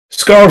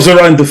Scarves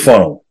Around the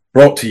Funnel,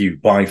 brought to you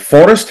by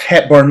Forrest,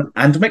 Hepburn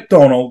and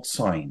McDonald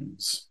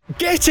Signs.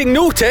 Getting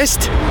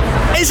noticed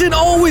isn't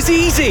always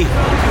easy,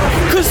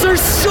 because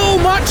there's so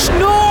much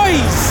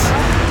noise.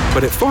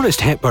 But at Forrest,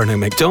 Hepburn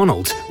and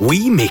McDonald,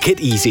 we make it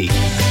easy.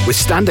 With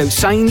standout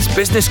signs,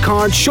 business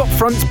cards, shop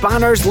fronts,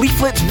 banners,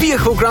 leaflets,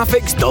 vehicle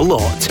graphics, the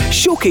lot.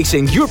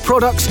 Showcasing your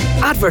products,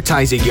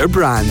 advertising your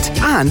brand,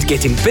 and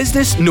getting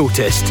business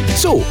noticed.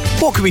 So,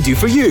 what can we do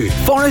for you?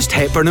 Forrest,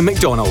 Hepburn and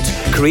McDonald.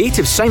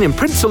 Creative sign and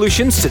print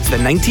solutions since the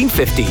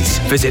 1950s.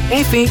 Visit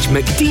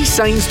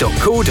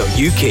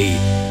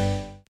fhmcdsigns.co.uk.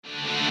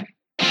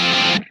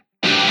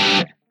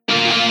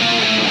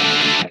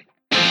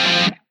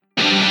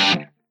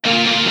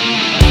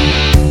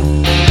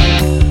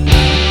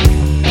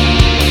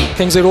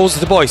 Kingsley rolls to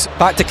the boys.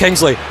 Back to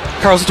Kingsley.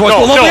 Carlson twice.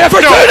 No, lovely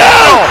effort. no,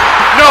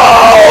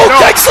 No!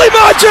 Kingsley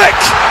magic!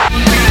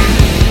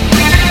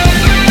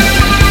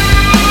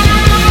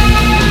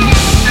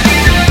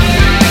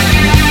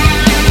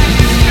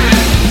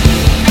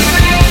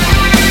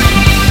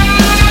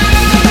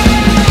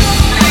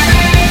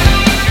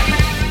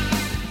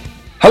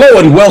 Hello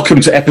and welcome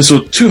to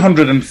episode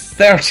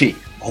 230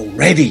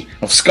 already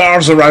of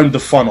Scarves Around the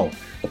Funnel,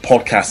 the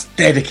podcast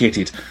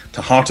dedicated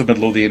to Heart of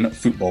Midlothian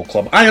Football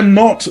Club. I am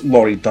not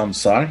Laurie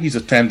Dunsire. He's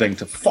attending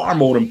to far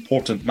more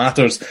important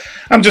matters.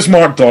 I'm just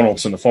Mark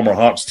Donaldson, the former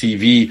Hearts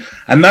TV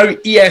and now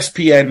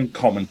ESPN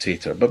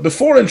commentator. But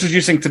before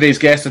introducing today's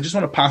guest, I just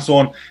want to pass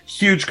on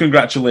huge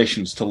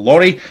congratulations to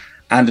Laurie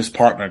and his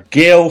partner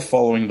Gail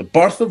following the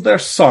birth of their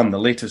son, the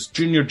latest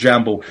junior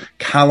Jambo,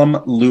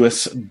 Callum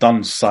Lewis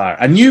Dunsire.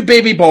 A new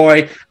baby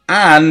boy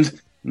and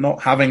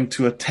not having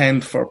to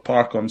attend Fir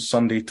Park on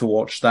Sunday to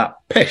watch that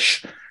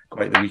pish.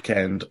 Quite the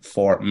weekend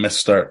for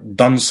Mr.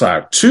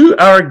 Dunsire. To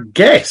our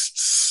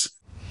guests.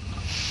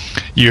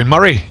 Ewan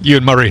Murray.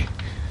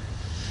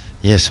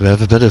 Yes, we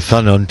have a bit of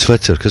fun on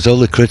Twitter because all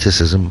the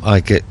criticism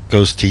I get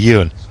goes to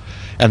Ewan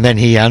and then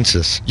he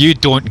answers. You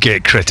don't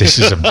get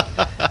criticism.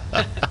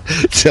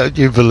 Don't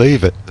you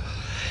believe it?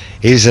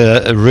 He's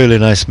a really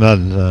nice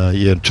man,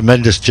 a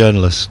tremendous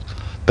journalist,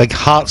 big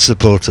Heart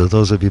supporter.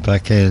 Those of you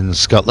back in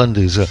Scotland,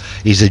 he's a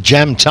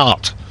jam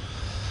tart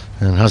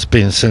and has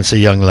been since a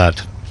young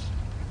lad.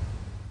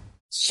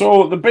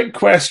 So the big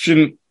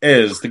question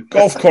is, the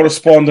golf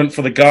correspondent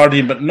for The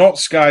Guardian, but not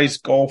Sky's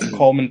golf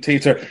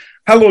commentator.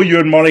 Hello,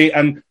 Ewan Murray,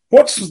 and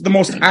what's the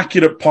most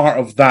accurate part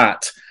of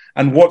that?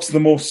 And what's the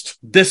most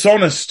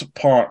dishonest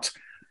part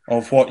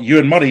of what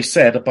Ewan Murray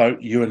said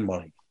about Ewan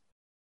Murray?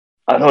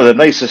 I know, the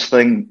nicest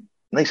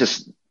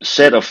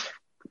set of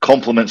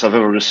compliments I've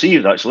ever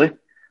received, actually.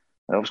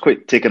 I was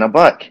quite taken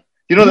aback.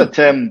 You know that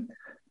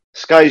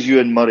Sky's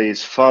Ewan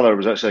Murray's father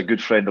was actually a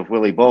good friend of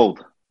Willie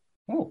Bald.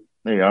 Oh.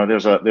 There you are.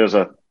 There's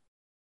a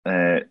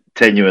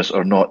tenuous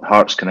or not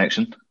Hearts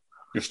connection.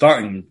 You're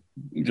starting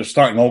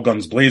all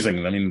guns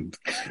blazing. I mean,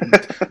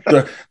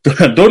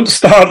 don't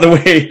start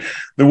the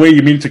way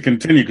you mean to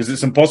continue, because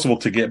it's impossible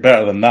to get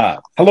better than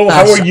that. Hello,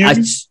 how are you?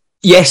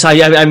 Yes,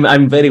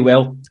 I'm very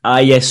well.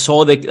 I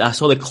saw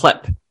the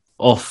clip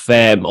of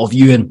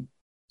Ewan,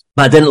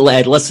 but I didn't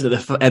listen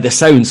to the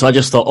sound, so I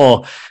just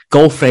thought,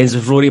 golf friends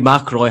with Rory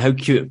McIlroy, how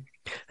cute.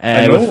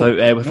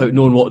 Without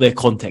knowing what the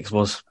context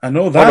was. I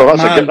know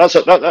that.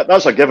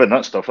 That's a given.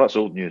 That stuff. That's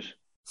old news.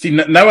 See,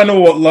 now I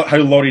know how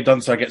Laurie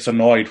Dunsire gets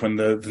annoyed when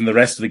the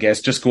rest of the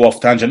guests just go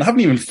off tangent. I haven't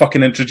even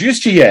fucking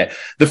introduced you yet.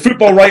 The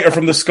football writer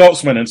from The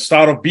Scotsman and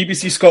star of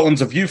BBC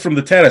Scotland's A View from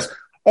the Terrace.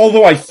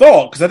 Although I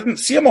thought, because I didn't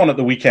see him on at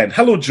the weekend.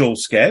 Hello, Joel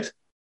Sked.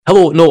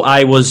 Hello. No,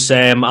 I was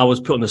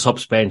put on the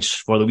subs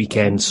bench for the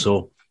weekend,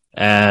 so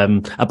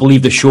I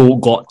believe the show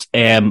got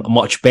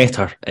much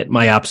better at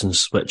my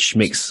absence, which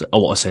makes a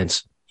lot of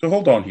sense. So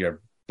hold on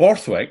here.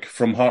 Borthwick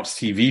from Hearts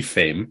TV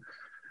fame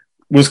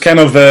was kind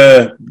of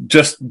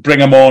just bring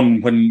him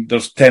on when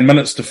there's 10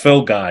 minutes to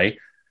fill guy,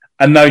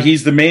 and now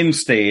he's the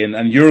mainstay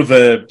and you're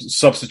the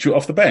substitute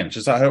off the bench.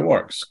 Is that how it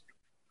works?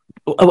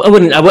 I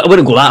wouldn't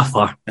go that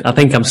far. I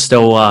think I'm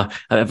still a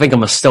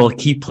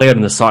key player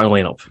in the starting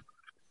lineup.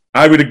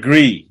 I would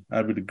agree.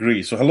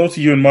 So hello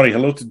to Ewan Murray,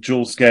 hello to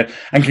Joel Sked,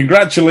 and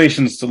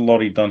congratulations to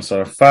Laurie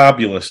Dunsire.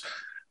 Fabulous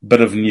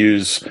bit of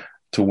news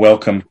to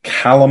welcome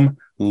Callum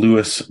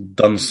Lewis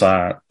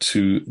Dunsire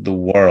to the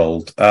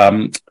world.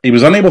 He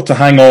was unable to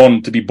hang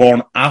on to be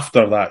born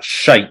after that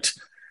shite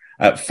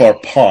at Fir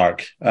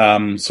Park.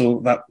 So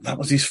that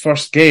was his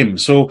first game.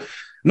 So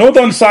no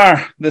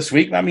Dunsire this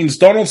week. That means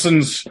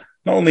Donaldson's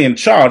not only in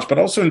charge, but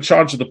also in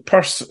charge of the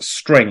purse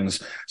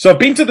strings. So I've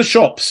been to the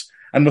shops,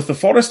 and with the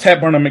Forrest,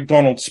 Hepburn and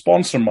McDonald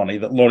sponsor money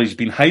that Laurie's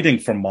been hiding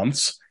for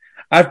months,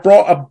 I've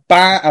brought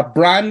a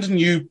brand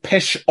new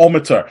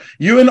pishometer.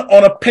 Ewan,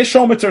 on a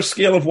pishometer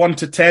scale of 1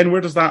 to 10,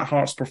 where does that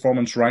Hearts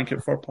performance rank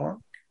at Fir Park?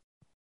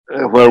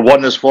 Where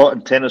 1 is what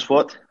and 10 is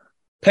what?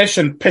 Pish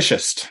and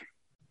pishest.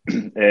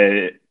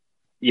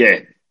 Yeah,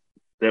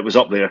 it was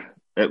up there.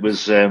 It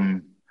was,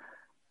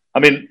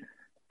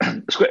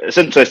 it's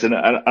interesting,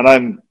 and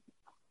I'm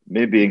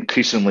maybe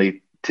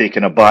increasingly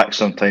taken aback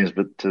sometimes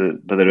by the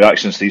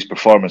reactions to these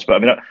performances. But I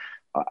mean,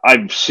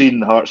 I've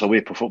seen Hearts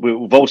away.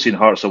 We've all seen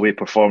Hearts away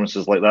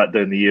performances like that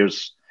down the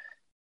years,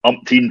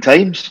 umpteen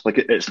times. Like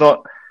it's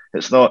not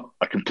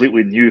a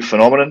completely new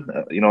phenomenon.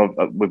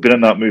 We've been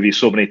in that movie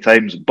so many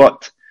times,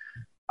 but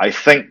I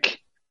think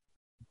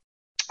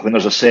when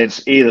there's a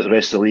sense A that the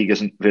rest of the league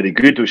isn't very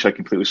good, which I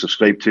completely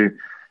subscribe to,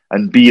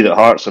 and B that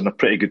Hearts are in a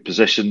pretty good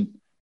position.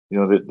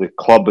 The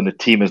club and the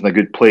team is in a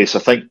good place. I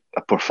think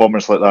a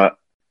performance like that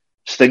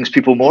stings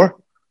people more,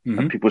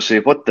 and people say,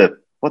 "What the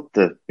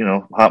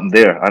happened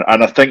there?"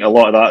 And I think a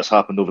lot of that's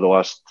happened over the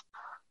last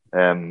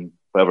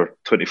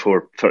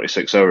 24,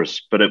 36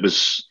 hours. But it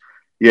was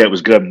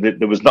grim.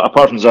 There was not,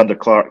 apart from Zander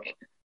Clark,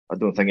 I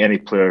don't think any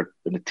player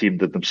in the team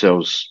did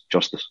themselves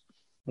justice.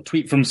 A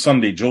tweet from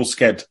Sunday, Joel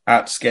Sked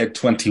at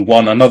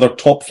Sked21. Another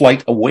top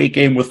flight away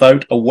game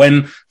without a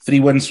win. 3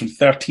 wins from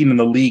 13 in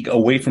the league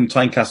away from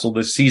Tynecastle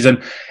this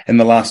season. In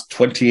the last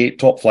 28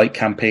 top flight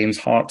campaigns,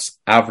 Hearts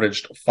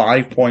averaged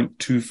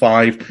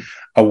 5.25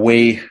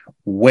 away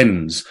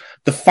wins.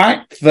 The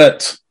fact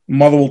that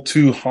Motherwell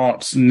 2,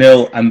 Hearts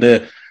 0, and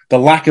the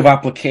lack of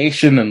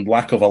application and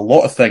lack of a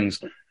lot of things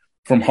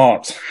from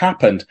Hearts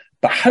happened.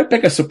 But how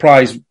big a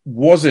surprise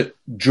was it,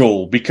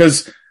 Joel?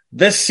 Because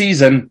this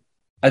season,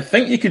 I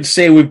think you could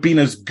say we've been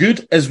as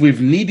good as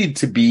we've needed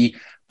to be,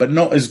 but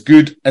not as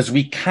good as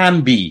we can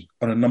be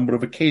on a number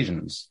of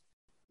occasions.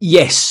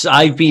 Yes,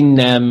 I've been,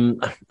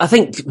 I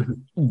think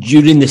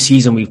during the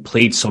season we've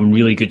played some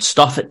really good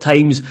stuff at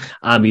times,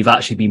 and we've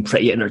actually been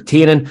pretty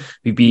entertaining.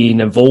 We've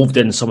been involved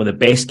in some of the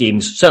best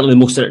games, certainly the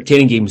most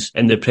entertaining games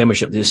in the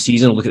Premiership this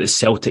season. Look at the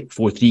Celtic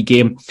 4-3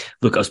 game.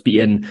 Look at us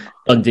beating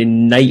Dundee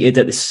United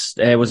at this,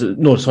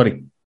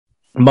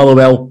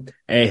 Motherwell,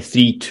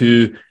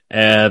 3-2,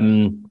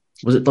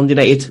 was it Dundee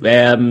United?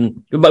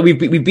 But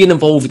we've been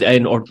involved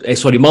in,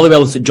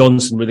 Motherwell and St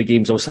Johnstone were the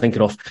games I was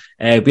thinking of.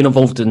 Been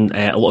involved in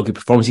a lot of good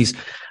performances.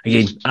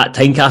 Again, at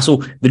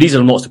Tynecastle. The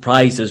reason I'm not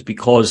surprised is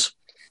because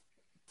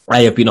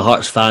I have been a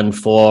Hearts fan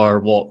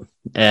for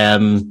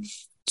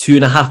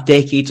 2.5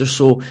 decades or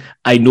so.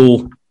 I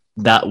know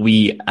that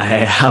we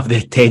have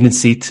the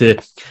tendency to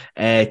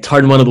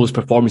turn one of those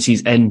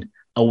performances in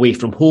away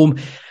from home.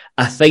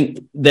 I think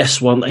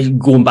this one,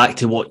 going back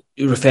to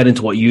referring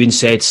to what Ewan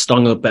said,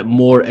 stung a bit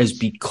more is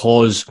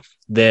because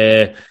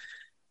the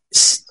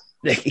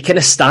kind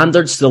of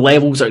standards, the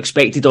levels that are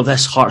expected of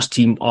this Hearts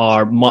team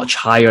are much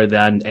higher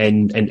than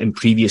in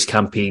previous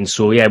campaigns.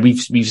 So yeah,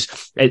 we've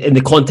in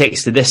the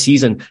context of this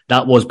season,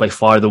 that was by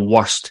far the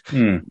worst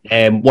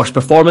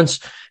performance.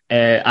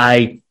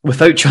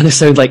 Without trying to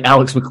sound like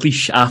Alex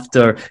McLeish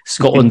after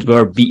Scotland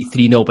were beat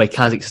 3-0 by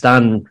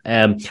Kazakhstan,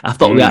 I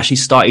thought we actually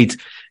started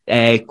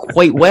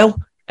quite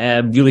well,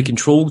 really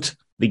controlled.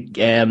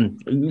 Controlled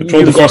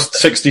the first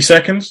 60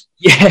 seconds?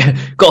 Yeah,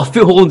 got a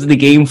foothold in the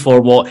game for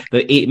about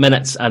 8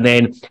 minutes, and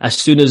then as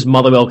soon as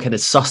Motherwell kind of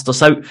sussed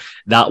us out,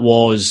 that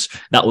was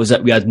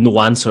it. We had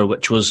no answer,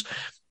 which was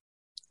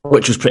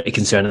pretty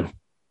concerning.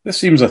 This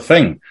seems a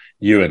thing,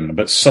 Ewan,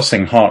 about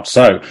sussing Hearts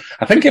out.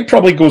 I think it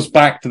probably goes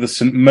back to the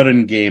St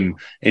Mirren game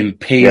in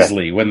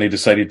Paisley when they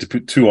decided to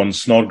put 2 on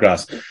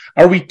Snodgrass.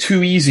 Are we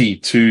too easy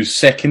to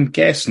second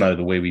guess now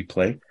the way we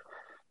play?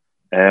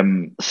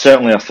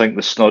 Certainly, I think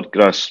the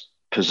Snodgrass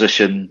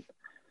position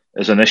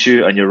is an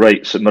issue, and you're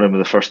right. St Mirren were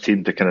the first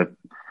team to kind of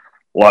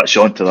latch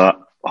onto that,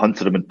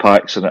 hunted them in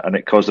packs, and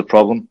it caused a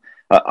problem.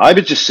 I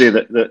would just say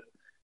that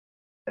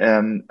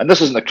and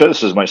this isn't a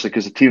criticism actually,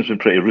 because the team's been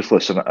pretty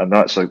ruthless, and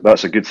that's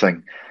a good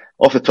thing.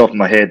 Off the top of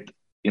my head,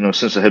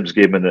 since the Hibs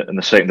game in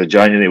the 2nd of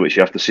January, which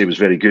you have to say was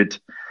very good,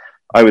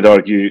 I would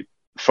argue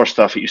first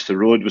half at Easter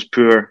Road was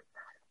poor.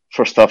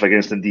 First half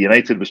against Dundee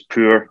United was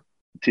poor.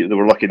 They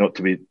were lucky not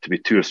to be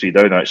 2 or 3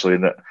 down actually,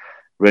 and that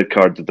red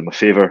card did them a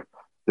favour.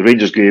 The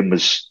Rangers game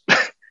was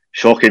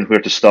shocking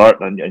where to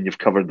start, and you've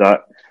covered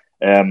that.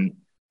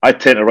 I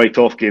tend to write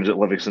off games at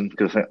Livingston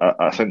because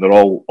I think they're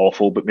all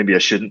awful, but maybe I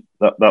shouldn't.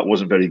 That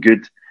wasn't very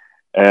good.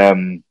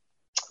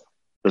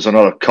 There's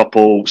another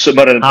couple. St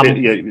Mirren,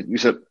 you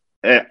said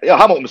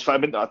Hamilton was fine. I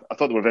mean, I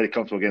thought they were very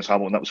comfortable against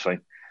Hamilton. That was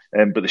fine,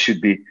 but they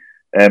should be.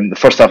 The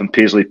first half in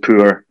Paisley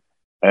poor,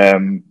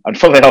 and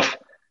funnily enough,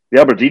 the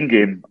Aberdeen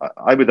game,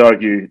 I would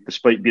argue,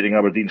 despite beating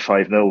Aberdeen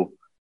 5-0,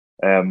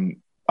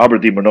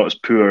 Aberdeen were not as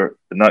poor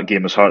in that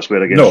game as Hearts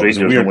were against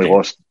Rangers. Only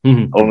lost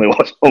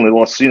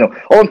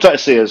 3-0. All I'm trying to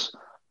say is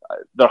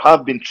there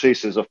have been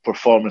traces of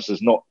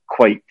performances not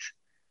quite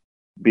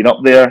been up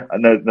there,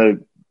 and now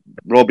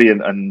Robbie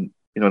and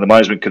the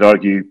management could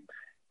argue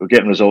we're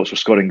getting results, we're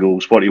scoring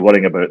goals. What are you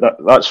worrying about?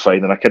 That's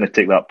fine, and I kind of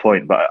take that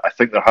point. But I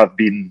think there have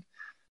been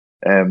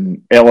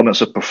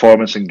elements of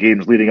performance in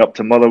games leading up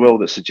to Motherwell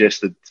that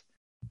suggested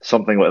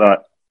something like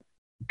that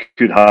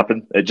could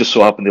happen. It just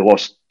so happened they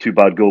lost 2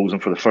 bad goals,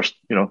 and for the first,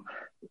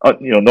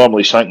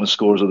 normally Shankland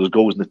scores or there's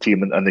goals in the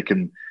team and they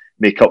can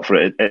make up for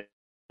it. It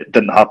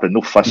didn't happen.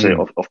 No facet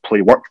of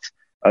play worked,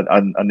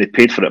 and they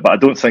paid for it. But I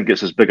don't think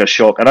it's as big a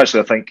shock. And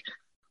actually, I think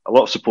a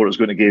lot of supporters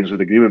going to games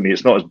would agree with me.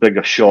 It's not as big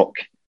a shock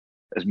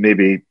as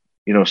maybe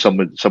some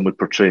would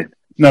portray.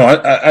 No,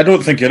 I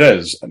don't think it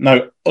is.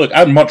 Now, look,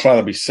 I'd much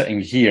rather be sitting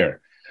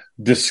here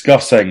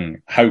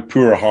discussing how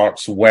poor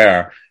Hearts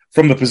were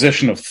from the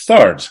position of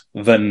third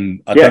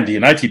than a Dundee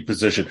United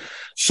position.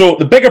 So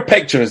the bigger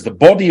picture is the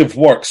body of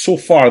work so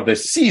far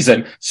this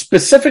season,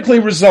 specifically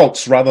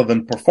results rather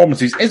than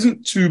performances,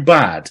 isn't too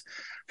bad.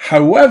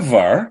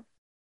 However,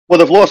 well,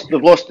 they've lost.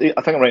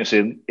 I think I'm right in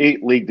saying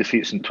 8 league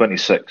defeats in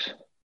 26.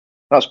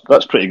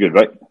 That's pretty good,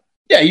 right?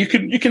 Yeah, you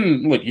can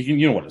look.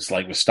 You know what it's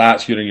like with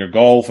stats. You're in your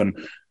golf,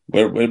 and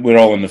we're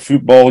all in the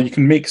football. You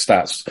can make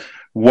stats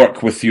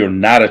work with your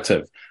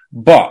narrative,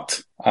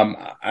 but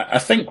I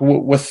think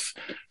with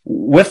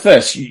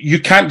this, you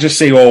can't just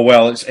say, "Oh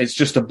well, it's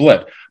just a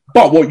blip."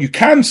 But what you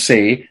can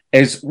say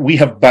is we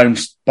have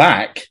bounced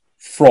back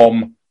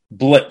from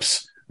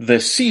blips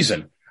this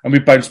season, and we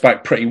bounced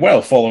back pretty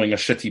well following a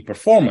shitty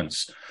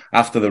performance.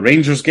 After the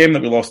Rangers game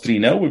that we lost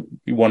 3-0,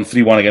 we won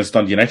 3-1 against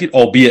Dundee United,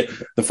 albeit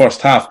the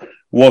first half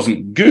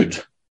wasn't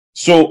good.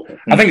 So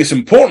I think it's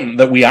important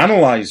that we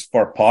analyse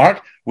Fir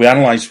Park, we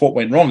analyse what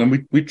went wrong,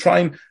 and we try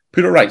and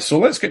put it right. So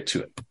let's get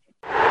to it.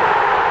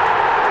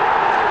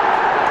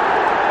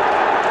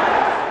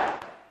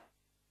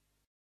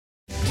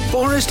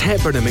 Forrest,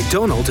 Hepburn and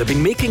McDonald have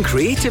been making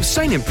creative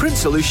sign and print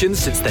solutions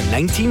since the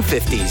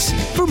 1950s.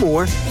 For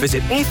more,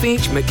 visit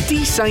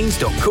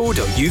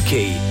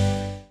fhmcdsigns.co.uk.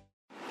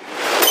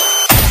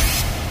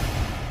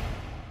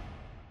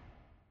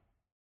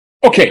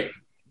 Okay,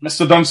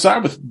 Mr.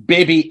 Dunsire, with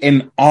Baby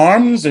in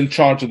Arms in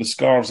charge of the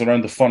Scarves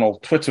Around the Funnel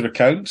Twitter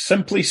account,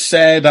 simply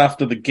said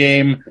after the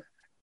game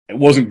it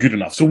wasn't good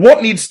enough. So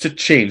what needs to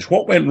change?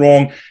 What went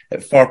wrong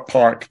at Fir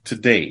Park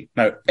today?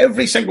 Now,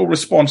 every single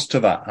response to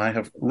that I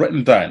have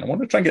written down. I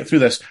want to try and get through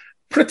this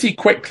pretty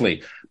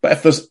quickly. But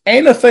if there's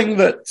anything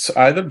that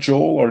either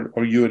Joel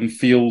or Ewan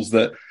feels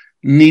that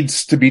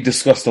needs to be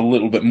discussed a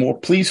little bit more,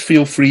 please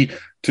feel free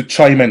to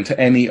chime into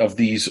any of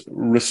these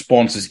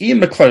responses. Ian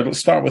McLeod, let's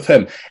start with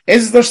him.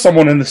 Is there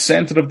someone in the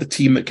centre of the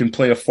team that can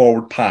play a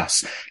forward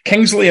pass?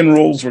 Kingsley and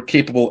Rolls were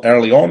capable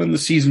early on in the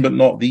season, but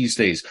not these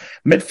days.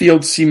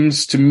 Midfield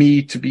seems to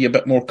me to be a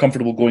bit more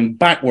comfortable going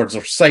backwards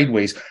or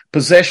sideways.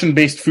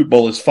 Possession-based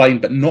football is fine,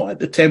 but not at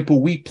the tempo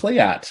we play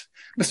at.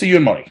 Mr.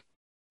 Ewan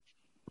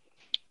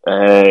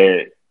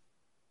Murray.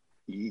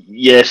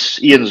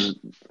 Yes,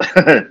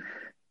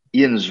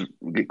 Ian's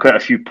got quite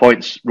a few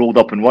points rolled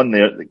up in one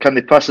there. Can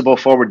they pass the ball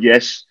forward?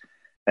 Yes.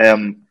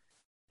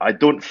 I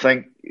don't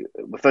think,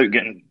 without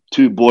getting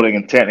too boring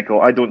and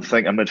technical, I don't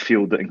think a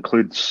midfield that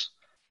includes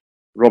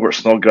Robert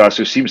Snodgrass,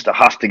 who seems to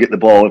have to get the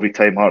ball every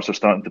time Hearts are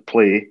starting to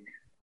play.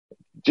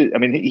 I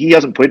mean, he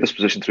hasn't played this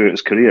position throughout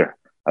his career.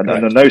 And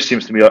there now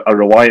seems to be a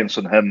reliance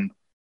on him.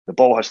 The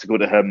ball has to go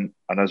to him.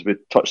 And as we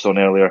touched on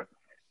earlier,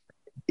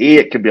 A,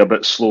 it can be a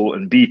bit slow,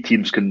 and B,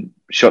 teams can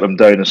shut him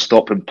down and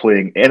stop him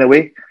playing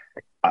anyway.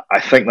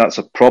 I think that's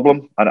a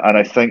problem, and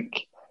I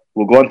think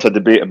we'll go on to a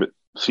debate about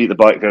 3 at the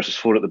back versus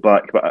 4 at the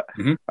back, but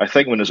I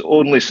think when there's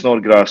only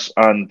Snodgrass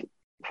and,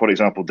 for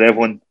example,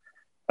 Devlin,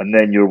 and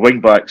then your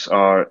wing-backs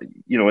are,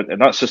 you know, in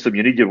that system,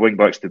 you need your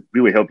wing-backs to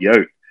really help you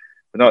out.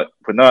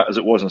 When that, as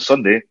it was on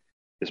Sunday,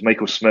 is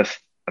Michael Smith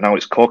and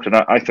Alex Cochrane,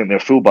 I think they're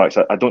full-backs.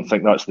 I don't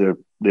think that's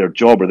their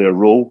job or their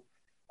role,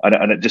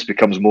 and it just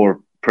becomes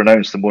more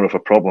pronounced and more of a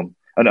problem.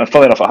 And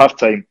funnily enough, at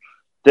half-time,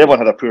 Devlin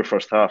had a poor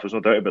first half, there's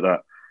no doubt about that,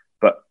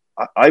 but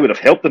I would have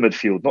helped the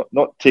midfield,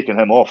 not taken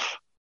him off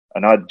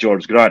and add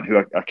George Grant, who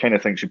I kind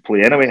of think should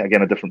play anyway.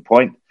 Again, a different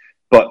point.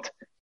 But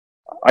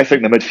I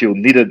think the midfield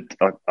needed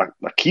a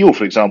Keogh,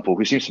 for example,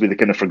 who seems to be the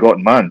kind of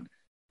forgotten man.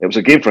 It was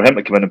a game for him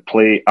to come in and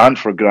play, and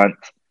for Grant.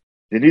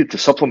 They needed to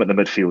supplement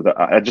the midfield.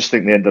 I just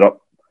think they ended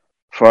up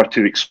far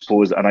too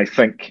exposed. And I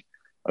think,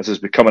 as is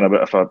becoming a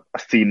bit of a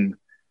theme,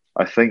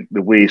 I think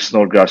the way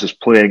Snodgrass is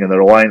playing and the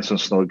reliance on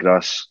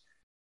Snodgrass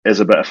is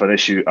a bit of an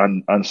issue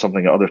and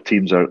something that other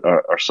teams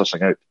are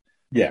sussing out.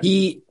 Yeah,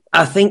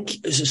 I think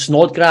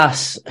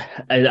Snodgrass,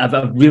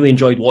 I've really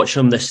enjoyed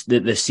watching him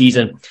this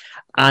season,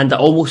 and I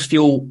almost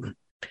feel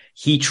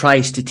he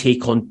tries to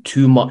take on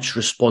too much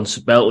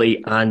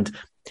responsibility, and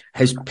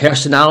his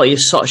personality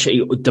is such that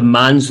he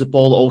demands the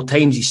ball at all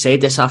times. He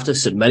said this after the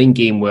St Mirren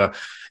game, where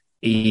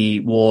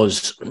there were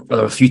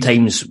a few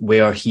times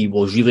where he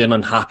was really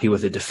unhappy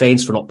with the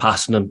defence for not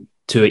passing him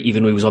to it,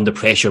 even when he was under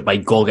pressure by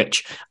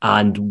Gogic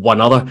and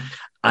one other.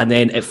 And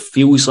then it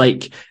feels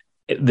like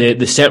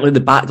certainly the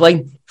back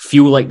line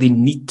feel like they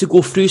need to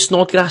go through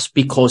Snodgrass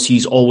because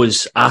he's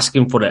always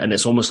asking for it, and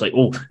it's almost like,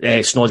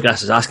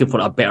 Snodgrass is asking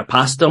for a better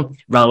pass to him,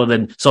 rather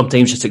than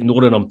sometimes just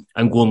ignoring him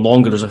and going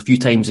longer. There's a few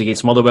times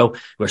against Motherwell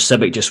where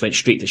Civic just went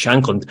straight to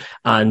Shankland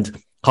and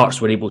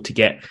Hearts were able to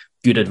get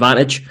good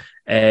advantage.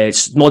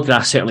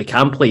 Snodgrass certainly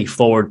can play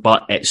forward,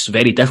 but it's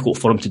very difficult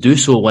for him to do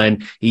so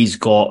when he's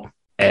got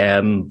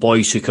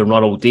boys who can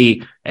run all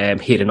day,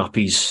 heading up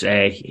his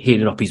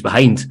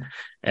behind.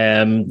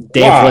 Devlin,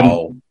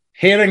 wow.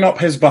 Hearing up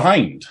his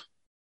behind.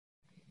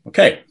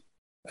 Okay.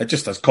 It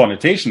just has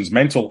connotations,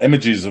 mental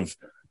images of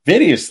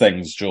various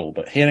things, Joel,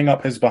 but hearing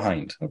up his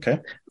behind. Okay.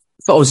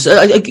 That was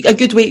a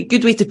good way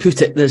to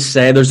put it. There's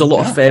a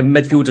lot of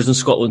midfielders in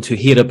Scotland who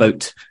hear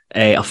about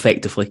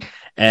effectively.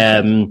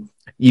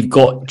 You've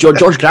got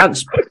George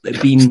Grant's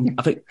been,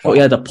 I thought he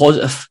had a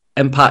positive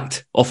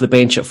impact off the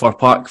bench at Fir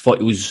Park. Thought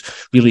he was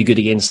really good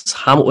against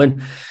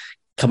Hamilton.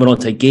 Coming on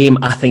to a game,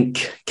 I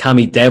think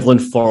Cammy Devlin,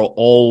 for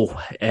all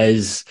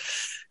his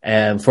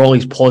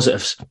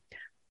positives,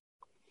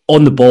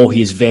 on the ball,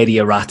 he is very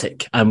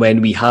erratic. And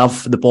when we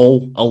have the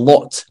ball a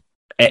lot,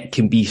 it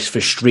can be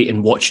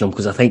frustrating watching him,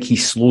 because I think he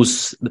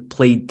slows the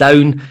play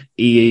down.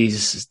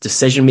 His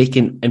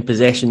decision-making in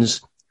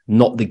possession's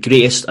not the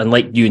greatest. And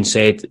like Ewan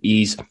said,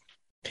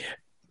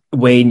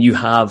 when you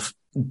have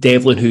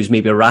Devlin, who's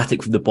maybe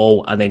erratic with the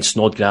ball, and then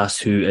Snodgrass,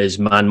 who is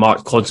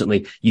man-marked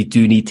constantly, you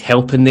do need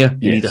help in there.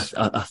 You need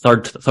a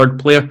third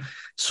player.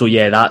 So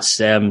yeah,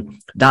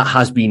 that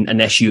has been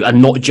an issue,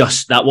 and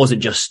that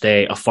wasn't just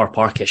a Fir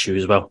Park issue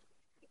as well.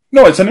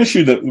 No, it's an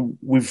issue that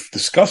we've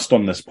discussed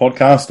on this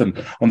podcast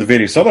and on the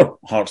various other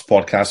Hearts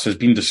podcasts, has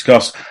been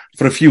discussed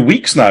for a few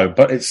weeks now,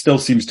 but it still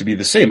seems to be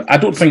the same. I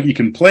don't think you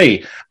can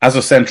play as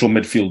a central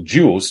midfield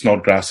duo,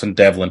 Snodgrass and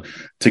Devlin,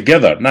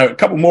 together. Now, a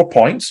couple more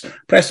points.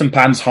 Preston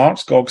Pan's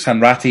Hearts, Gogs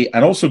Hanratty,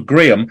 and also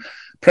Graham.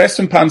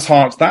 Preston Pan's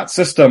Hearts, that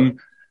system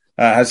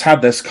has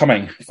had this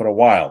coming for a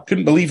while.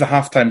 Couldn't believe the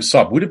halftime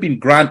sub. Would have been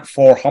Grant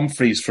for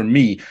Humphreys for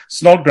me.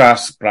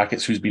 Snodgrass,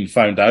 brackets, who's been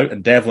found out,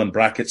 and Devlin,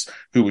 brackets,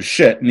 who was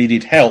shit,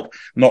 needed help,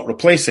 not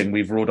replacing.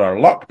 We've rode our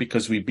luck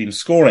because we've been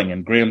scoring.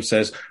 And Graham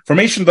says,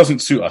 formation doesn't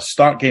suit us.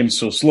 Start games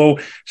so slow.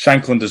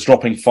 Shankland is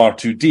dropping far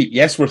too deep.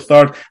 Yes, we're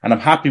third, and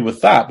I'm happy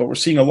with that, but we're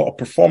seeing a lot of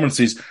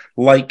performances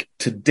like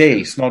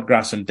today.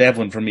 Snodgrass and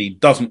Devlin, for me,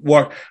 doesn't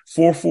work.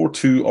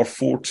 4-4-2 or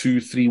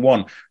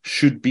 4-2-3-1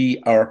 should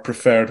be our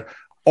preferred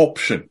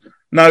option.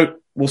 Now,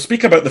 we'll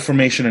speak about the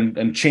formation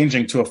and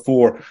changing to a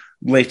 4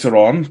 later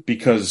on,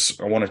 because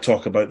I want to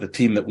talk about the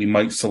team that we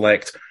might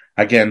select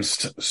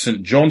against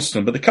St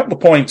Johnstone. But a couple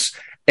of points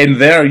in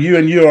there,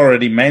 you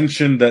already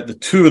mentioned that the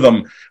two of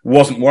them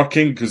wasn't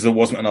working because there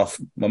wasn't enough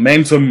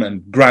momentum,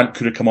 and Grant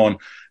could have come on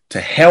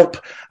to help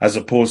as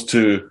opposed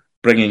to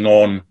bringing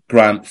on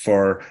Grant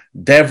for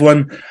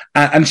Devlin.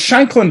 And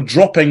Shankland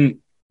dropping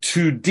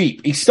too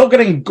deep. He's still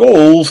getting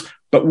goals,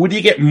 but would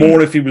he get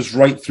more if he was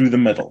right through the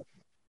middle?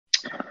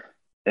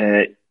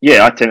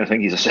 Yeah, I tend to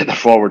think he's a centre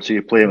forward, so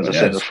you play him as a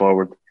centre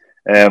forward.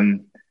 The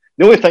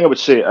only thing I would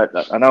say,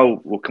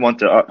 and we'll come on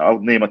to, I'll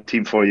name a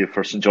team for you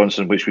for St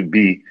Johnstone, which would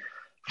be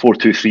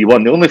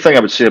 4-2-3-1. The only thing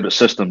I would say about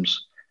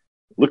systems,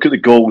 look at the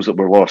goals that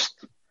were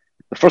lost.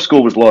 The first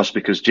goal was lost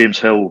because James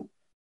Hill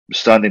was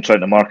standing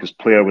trying to mark his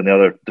player when the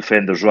other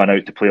defenders ran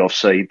out to play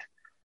offside,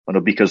 and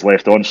Obika's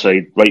left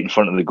onside right in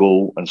front of the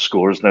goal and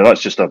scores. Now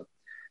that's just a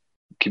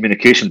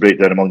communication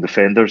breakdown among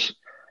defenders.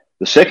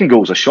 The second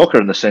goal was a shocker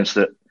in the sense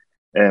that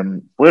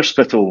Blair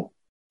Spittle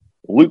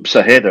loops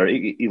a header.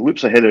 He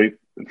loops a header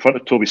in front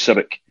of Toby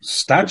Sibbick.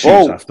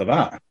 Statues after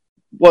that.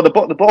 Well, the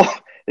ball,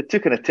 it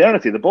took an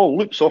eternity. The ball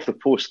loops off the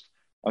post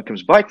and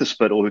comes back to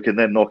Spittle, who can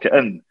then knock it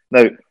in.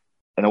 Now,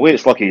 in a way,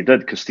 it's lucky he did,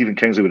 because Stephen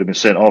Kingsley would have been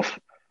sent off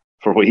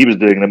for what he was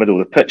doing in the middle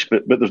of the pitch.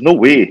 But there's no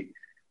way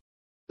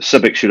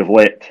Sibbick should have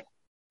let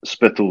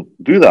Spittle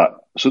do that.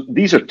 So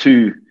these are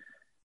two,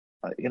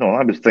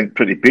 I would think,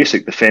 pretty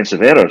basic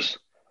defensive errors.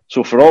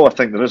 So for all I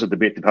think there is a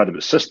debate to be had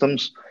about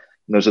systems,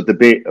 and there's a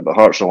debate about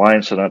Hearts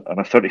Reliance and a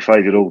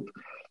 35-year-old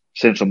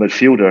central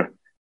midfielder.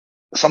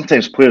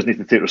 Sometimes players need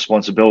to take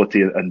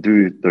responsibility and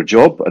do their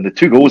job. And the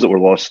two goals that were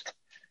lost,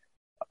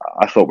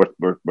 I thought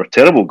were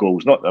terrible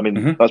goals.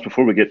 That's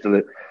before we get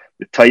to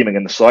the timing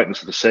and the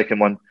slackness of the second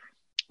one.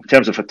 In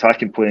terms of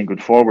attacking play and going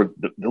forward,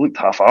 they looked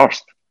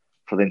half-arsed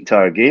for the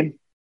entire game.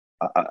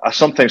 I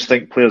sometimes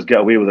think players get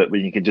away with it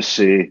when you can just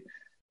say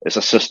it's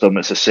a system,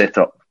 it's a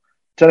setup.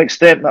 To an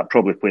extent, that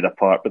probably played a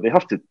part, but they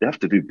have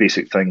to do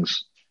basic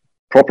things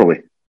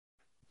properly.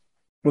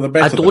 Well, they're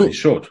better than they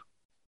should.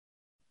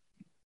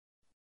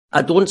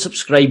 I don't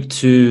subscribe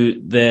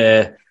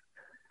to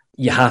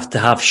you have to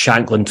have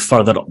Shankland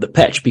further up the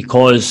pitch,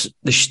 because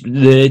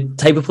the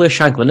type of player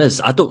Shankland is,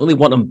 I don't really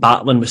want him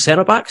battling with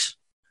centre-backs.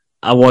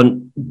 I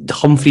want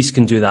Humphreys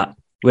can do that.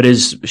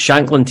 Whereas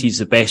Shankland, he's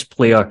the best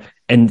player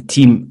in the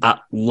team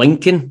at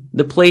linking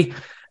the play.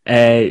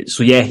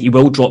 So yeah, he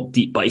will drop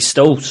deep, but he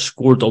still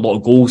scored a lot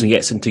of goals and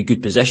gets into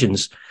good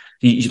positions.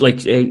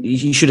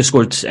 He should have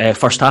scored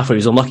first half, or he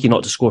was unlucky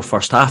not to score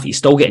first half. He's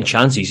still getting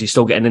chances. He's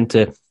still getting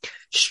into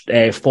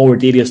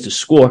forward areas to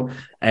score.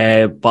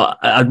 But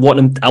I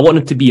want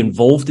him to be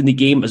involved in the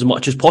game as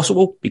much as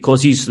possible,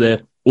 because he's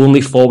the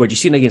only forward. You've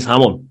seen against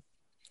Hamilton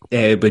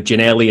with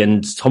Ginnelly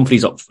and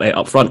Humphreys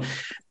up front.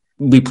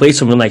 We played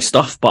some really nice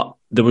stuff, but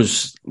there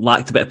was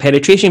lacked a bit of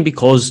penetration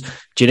because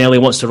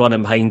Ginnelly wants to run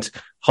in behind,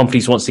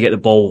 Humphreys wants to get the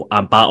ball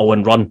and battle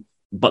and run,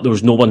 but there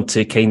was no one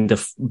to kind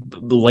of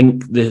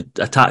link the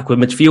attack with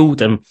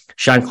midfield, and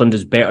Shankland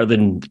is better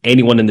than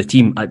anyone in the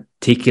team at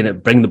taking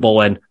it, bring the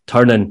ball in,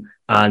 turning,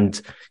 and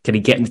kind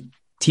of getting the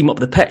team up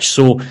the pitch.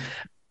 So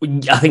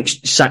I think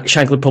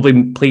Shankland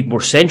probably played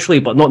more centrally,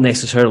 but not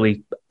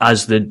necessarily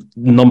as the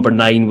number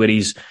 9, where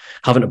he's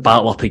having to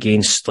battle up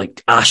against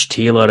like Ash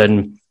Taylor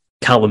and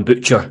Callum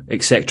Butcher,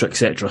 etc.,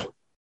 etc.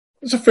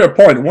 It's a fair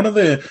point. One of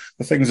the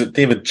things that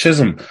David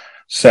Chisholm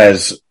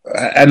says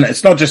and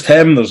it's not just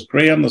him, there's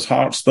Graham, there's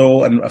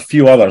Hartstall, and a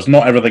few others.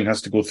 Not everything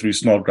has to go through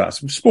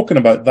Snodgrass. We've spoken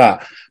about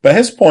that. But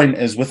his point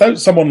is, without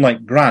someone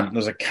like Grant,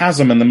 there's a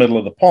chasm in the middle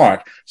of the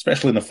park,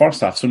 especially in the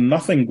first half, so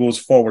nothing goes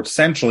forward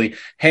centrally,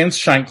 hence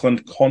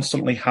Shankland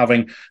constantly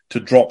having to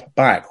drop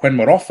back. When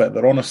we're off it,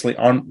 there honestly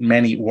aren't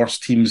many worse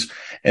teams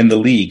in the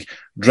league.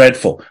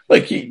 Dreadful.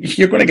 Like,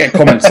 you're going to get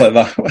comments like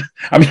that.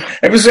 I mean,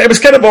 it was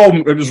kind of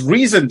it was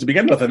reason to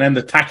begin with, and then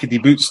the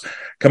tackety boots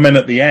come in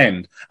at the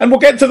end. And we'll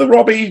get to the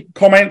Robbie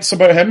comments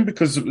about him,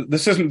 because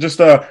this isn't just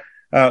a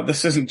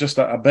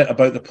bit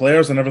about the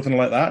players and everything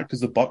like that, because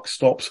the buck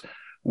stops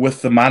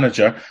with the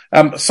manager.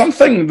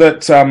 Something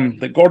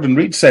that Gordon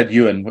Reid said,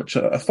 Ewan, which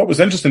I thought was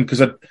interesting,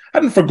 because I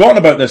hadn't forgotten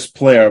about this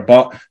player,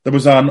 but there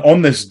was an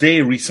On This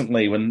Day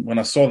recently when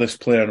I saw this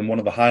player in one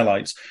of the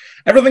highlights.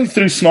 Everything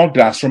through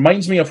Snodgrass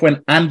reminds me of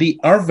when Andy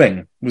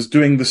Irving was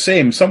doing the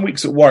same. Some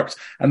weeks it worked,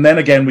 and then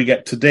again we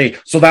get today.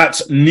 So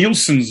that's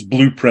Nielsen's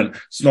blueprint.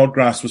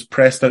 Snodgrass was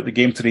pressed out the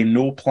game today.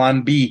 No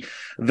plan B.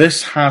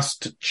 This has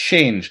to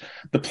change.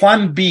 The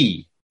plan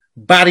B,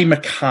 Barry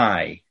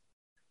Mackay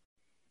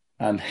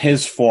and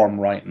his form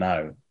right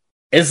now.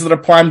 Is there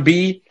a plan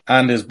B?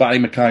 And is Barry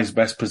Mackay's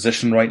best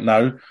position right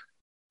now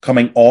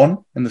coming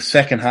on in the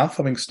second half,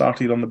 having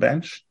started on the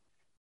bench?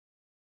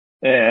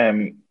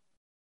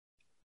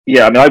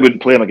 Yeah, I mean, I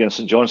wouldn't play him against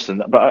St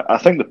Johnstone, but I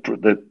think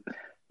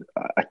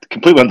I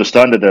completely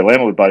understand the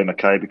dilemma with Barry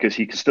Mackay, because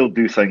he can still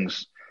do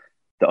things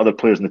that other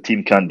players in the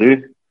team can't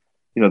do.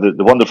 You know,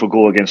 the wonderful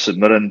goal against St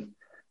Mirren,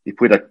 he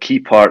played a key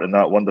part in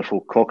that wonderful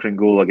Cochrane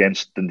goal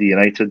against Dundee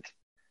United.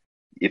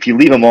 If you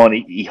leave him on,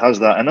 he has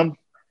that in him,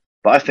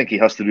 but I think he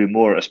has to do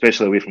more,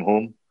 especially away from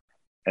home.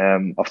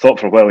 I've thought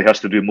for a while he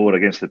has to do more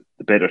against the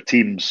better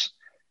teams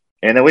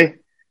anyway,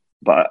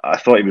 but I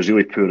thought he was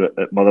really poor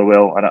at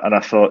Motherwell, and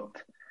I thought,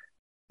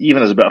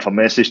 even as a bit of a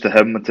message to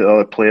him and to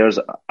other players,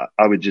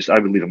 I would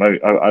leave him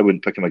out. I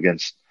wouldn't pick him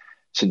against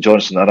St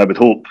Johnstone, and I would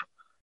hope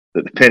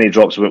that the penny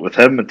drops a bit with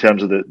him in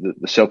terms of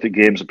the Celtic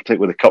games, and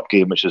particularly the cup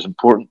game, which is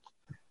important.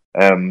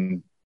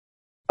 And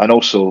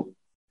also,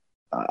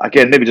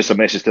 again, maybe just a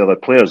message to other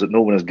players that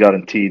no one is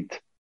guaranteed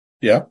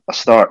a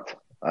start.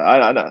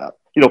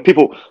 You know,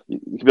 people, you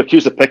can be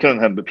accused of picking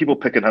on him, but people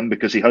pick on him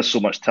because he has so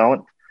much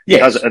talent. Yes.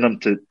 He has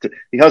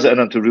it in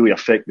him to really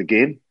affect the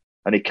game,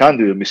 and he can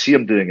do it, and we see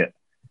him doing it.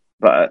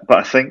 But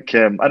I think,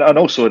 and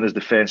also in his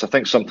defence, I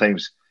think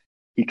sometimes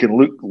he can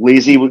look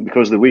lazy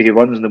because of the way he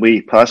runs and the way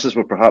he passes,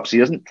 where perhaps he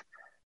isn't.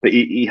 But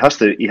he has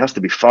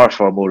to be far,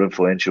 far more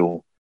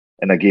influential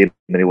in a game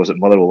than he was at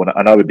Motherwell,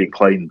 and I would be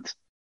inclined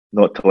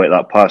not to let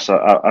that pass.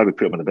 I would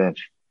put him on the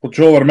bench. Well,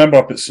 Joel, I remember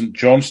up at St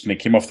Johnstone, he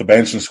came off the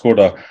bench and scored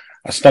a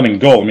stunning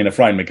goal. I mean, if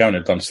Ryan McGowan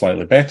had done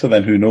slightly better,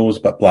 then who knows,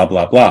 but blah,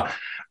 blah, blah.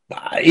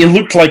 It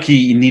looked like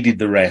he needed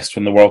the rest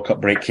when the World Cup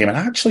break came, and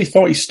I actually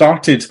thought he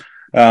started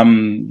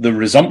the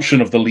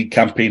resumption of the league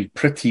campaign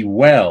pretty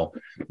well.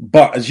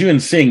 But as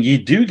Ewan's saying, you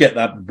do get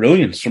that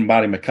brilliance from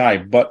Barry Mackay,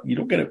 but you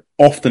don't get it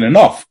often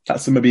enough.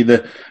 That's maybe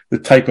the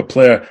type of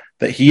player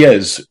that he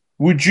is.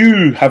 Would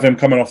you have him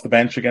coming off the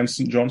bench against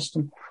St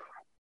Johnstone?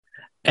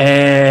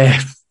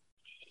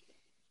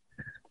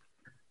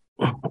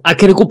 I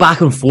kind of go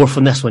back and forth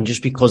on this one,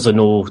 just because I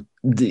know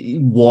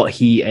what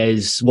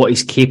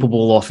he's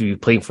capable of if you're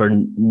playing for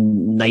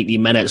 90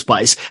 minutes.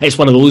 But it's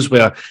one of those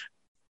where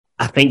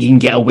I think you can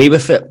get away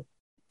with it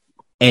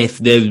if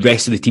the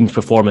rest of the team's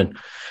performing.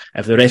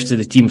 If the rest of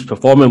the team's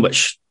performing,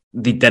 which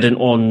they didn't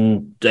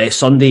on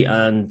Sunday,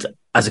 and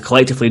as a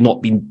collectively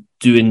not been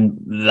doing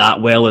that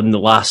well in the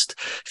last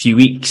few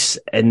weeks,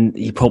 and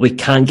you probably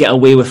can't get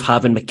away with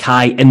having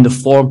Mackay in the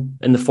form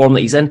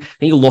that he's in. I think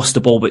he lost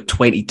the ball about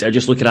 20.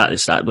 Just looking at the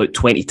stat, about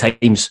 20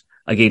 times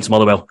against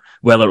Motherwell,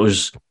 whether it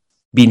was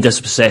being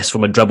dispossessed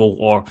from a dribble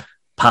or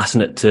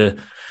passing it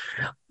to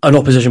an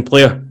opposition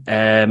player.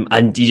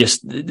 And you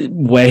just,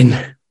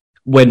 when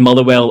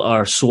Motherwell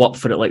are so up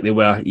for it like they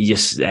were, you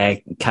just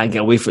can't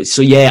get away from it.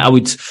 So yeah, I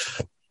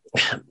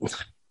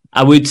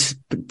would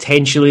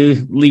potentially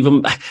leave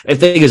him. The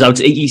thing is,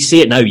 you say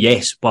it now,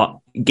 yes, but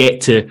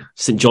get to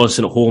St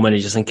Johnstone at home and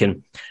you're just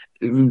thinking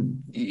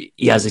he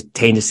has a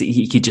tendency,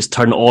 he could just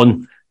turn it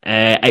on.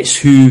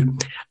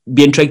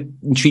 Be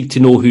intrigued to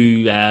know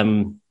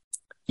who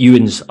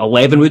Ewan's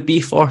 11 would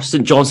be for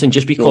St Johnstone,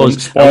 just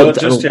because we'll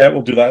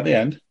do that at the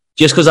end.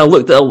 Just because I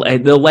looked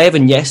at the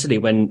 11 yesterday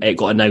when it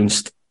got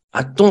announced,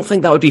 I don't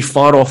think that would be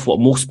far off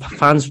what most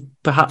fans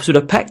perhaps would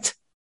have picked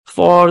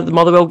for the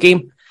Motherwell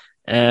game.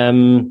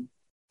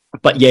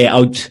 But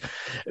yeah,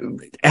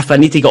 if I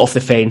need to get off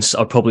the fence,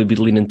 I'd probably be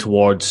leaning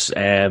towards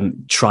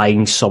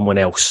trying someone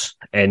else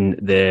in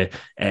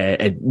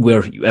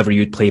wherever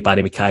you'd play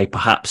Barry Mackay,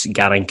 perhaps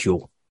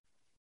Garankyo.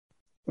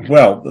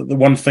 Well, the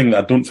one thing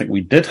that I don't think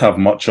we did have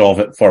much of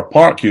it for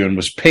Park, Ewan,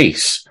 was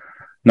pace.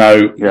 Now,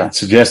 it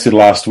suggested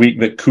last week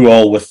that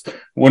Kuol,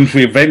 once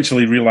we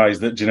eventually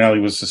realised that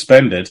Ginnelly was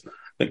suspended,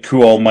 that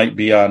Kuol might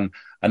be an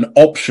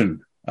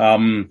option.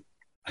 I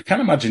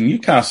can't imagine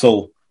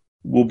Newcastle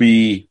will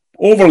be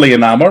overly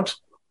enamoured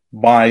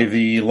by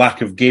the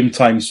lack of game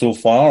time so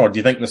far, or do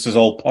you think this is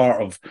all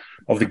part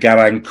of of the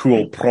Garang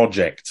Kuhl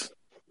project?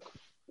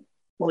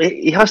 Well,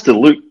 he has to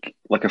look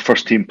like a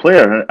first-team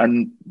player,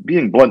 and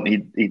being blunt,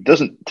 he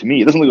doesn't. To me,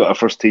 he doesn't look like a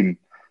first-team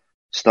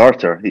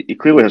starter. He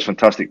clearly has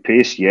fantastic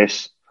pace,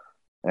 yes.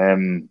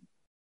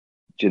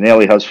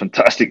 Ginnelly has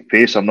fantastic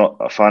pace. I'm not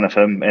a fan of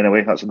him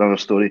anyway. That's another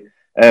story.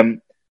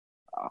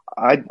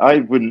 I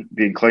wouldn't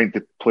be inclined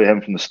to play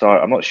him from the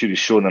start. I'm not sure he's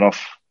shown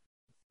enough.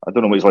 I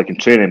don't know what he's like in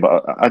training,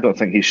 but I don't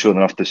think he's shown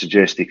enough to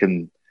suggest he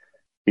can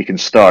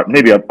start.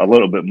 Maybe a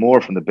little bit more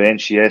from the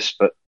bench, yes.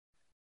 But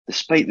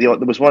despite there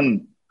was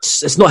one.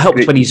 It's not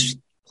helped when he's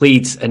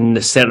played in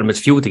the centre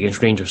midfield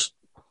against Rangers.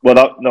 Well,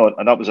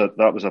 that was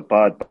a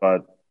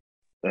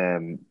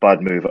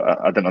bad move.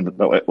 I didn't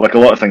like a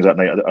lot of things that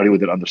night. I really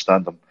didn't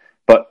understand them.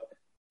 But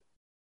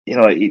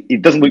he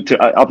doesn't look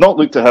to. I've not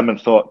looked at him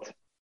and thought,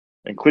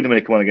 including when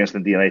he came on against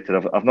Dundee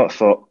United, I've not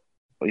thought,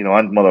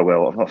 and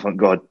Motherwell, I've not thought,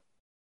 God,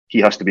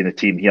 he has to be in the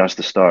team. He has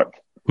to start.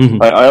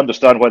 Mm-hmm. I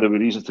understand why there were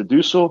reasons to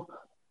do so,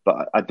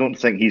 but I don't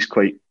think he's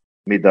quite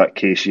made that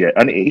case yet.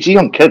 And he's a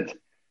young kid,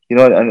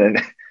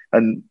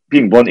 and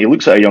being blunt, he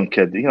looks like a young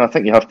kid. I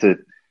think you have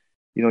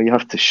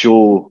to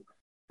show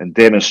and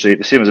demonstrate,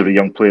 the same as every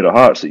young player at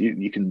Hearts, that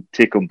you can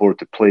take on board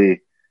to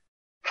play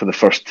for the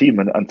first team.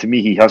 And to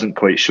me, he hasn't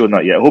quite shown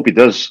that yet. I hope he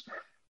does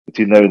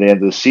between now and the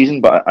end of the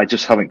season, but I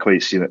just haven't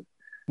quite seen it.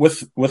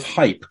 With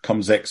hype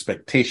comes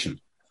expectation,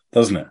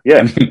 doesn't it? Yeah.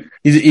 I mean,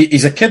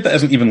 he's a kid that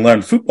hasn't even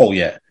learned football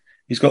yet.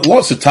 He's got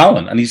lots of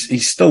talent, and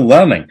he's still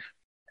learning.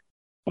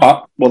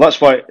 But that's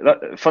why.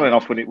 Funny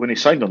enough, when he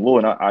signed on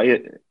loan,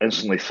 I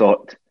instantly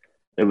thought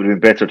it would have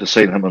been better to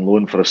sign him on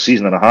loan for a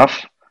season and a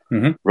half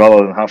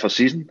rather than half a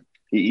season.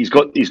 He's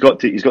got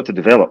to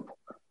develop.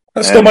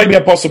 That still might be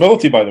a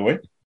possibility, by the way.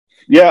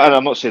 Yeah, and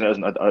I'm not saying it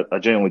isn't. I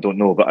genuinely don't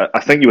know, but I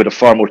think you would have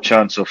far more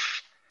chance of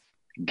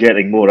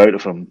getting more out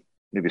of him.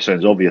 Maybe it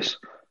sounds obvious,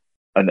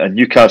 and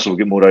Newcastle will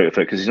get more out of it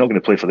because he's not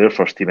going to play for their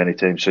first team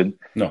anytime soon.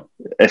 No.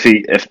 If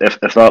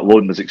that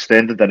loan was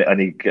extended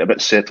and he get a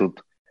bit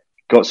settled,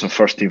 got some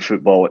first team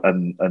football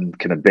and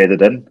kind of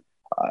bedded in,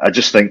 I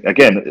just think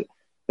again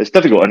it's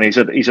difficult, and he's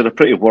had a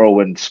pretty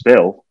whirlwind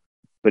spell,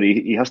 but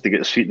he has to get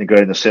his feet in the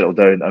ground and settle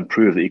down and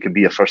prove that he can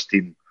be a first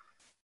team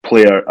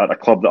player at a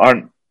club that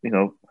aren't.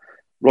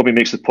 Robbie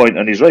makes the point,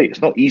 and he's right. It's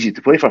not easy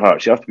to play for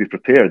Hearts. You have to be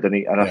prepared,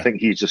 I think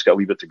he's just got a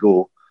wee bit to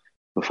go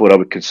before I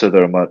would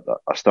consider him a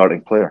starting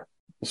player.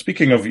 Well,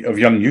 speaking of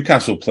young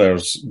Newcastle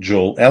players,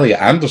 Joel, Elliot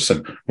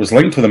Anderson was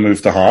linked with a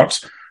move to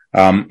Hearts.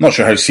 Not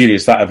sure how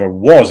serious that ever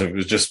was. If it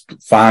was just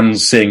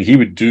fans saying he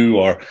would do,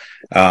 or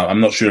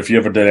I'm not sure if you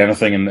ever did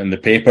anything in the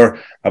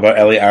paper about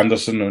Elliot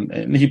Anderson.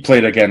 And he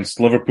played against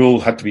Liverpool,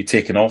 had to be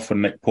taken off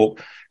when Nick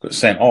Pope got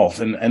sent off.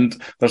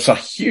 And there's a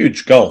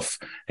huge gulf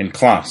in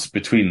class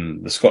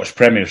between the Scottish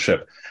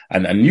Premiership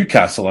and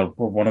Newcastle are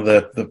one of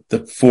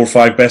the 4 or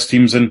 5 best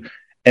teams in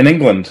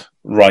England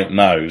right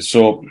now.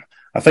 So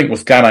I think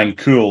with Garang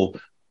Kuhl,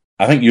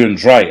 I think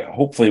Ewan's right.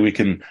 Hopefully we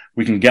can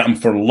get him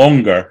for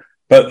longer.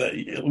 But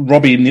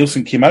Robbie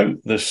Nielsen came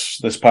out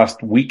this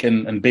past week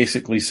and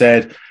basically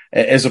said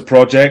it is a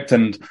project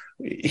and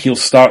he'll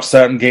start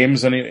certain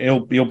games and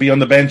he'll be on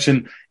the bench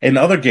in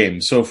other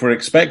games. So if we're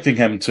expecting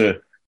him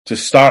to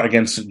start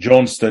against St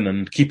Johnstone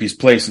and keep his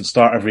place and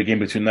start every game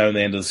between now and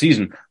the end of the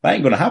season, that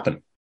ain't going to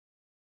happen.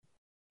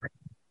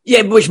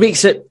 Yeah, which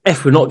makes it,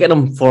 if we're not getting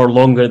him for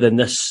longer than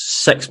this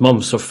 6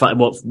 months or 5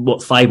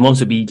 months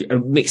would be,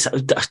 it makes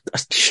it a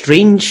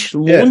strange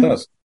loan. Yeah, it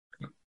does.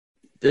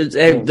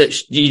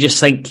 That you just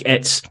think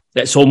it's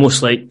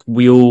almost like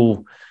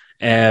we'll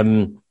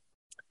just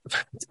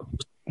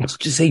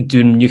say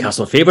doing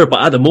Newcastle a favour,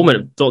 but at the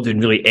moment not doing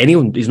really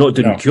anyone. He's not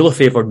doing Kuhl a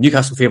favour,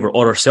 Newcastle a favour,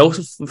 or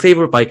ourselves a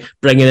favour by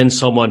bringing in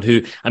someone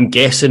who I'm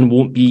guessing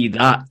won't be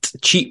that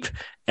cheap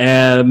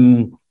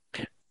to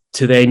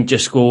then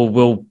just go,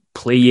 we'll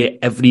play you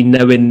every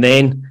now and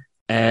then,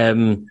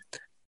 and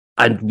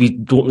we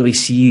don't really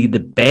see the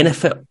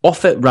benefit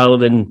of it rather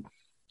than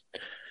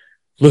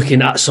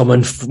looking at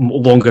someone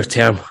longer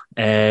term.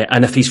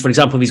 And if he's, for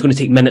example, if he's going to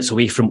take minutes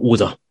away from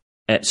Oda,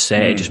 it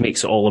just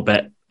makes it all a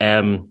bit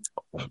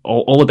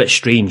all a bit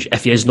strange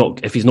if he's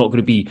not going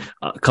to be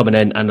coming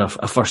in and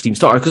a first team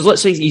starter. Because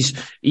let's say he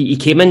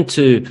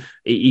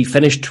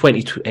finished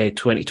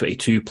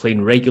 2022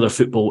 playing regular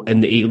football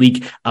in the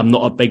A-League.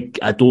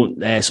 I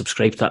don't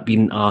subscribe to that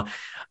being a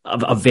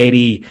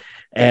very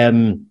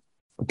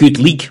good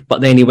league,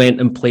 but then he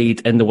went and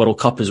played in the World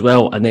Cup as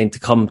well, and then to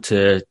come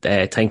to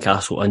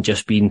Tynecastle and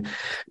just been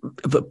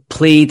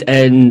played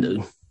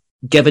in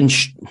given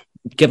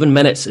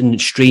minutes in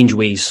strange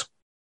ways.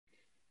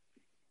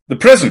 The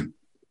prison.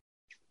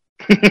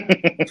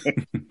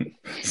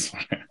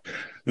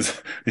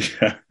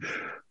 Yeah.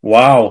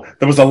 Wow.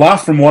 There was a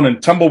laugh from one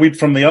and tumbleweed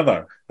from the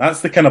other.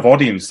 That's the kind of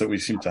audience that we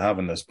seem to have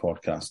in this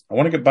podcast. I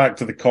want to get back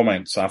to the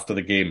comments after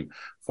the game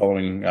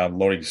following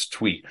Laurie's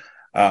tweet.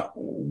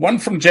 One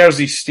from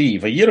Jersey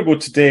Steve. A year ago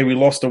today, we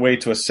lost away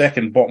to a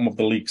second bottom of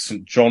the league,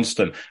 St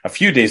Johnstone, a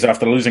few days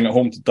after losing at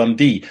home to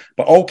Dundee,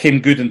 but all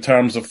came good in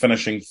terms of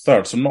finishing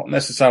third. So not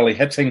necessarily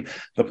hitting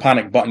the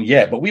panic button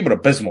yet, but we were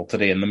abysmal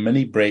today and the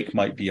mini break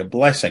might be a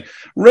blessing.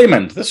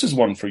 Raymond, this is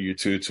one for you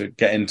two to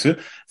get into.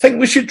 I think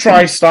we should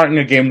try starting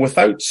a game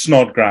without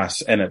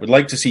Snodgrass in it. We'd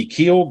like to see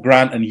Keogh,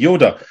 Grant and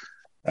Yoda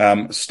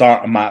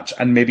start a match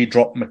and maybe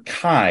drop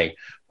Mackay.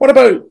 What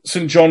about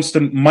St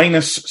Johnstone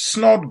minus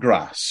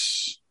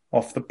Snodgrass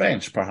off the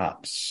bench,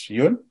 perhaps?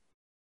 Ewan?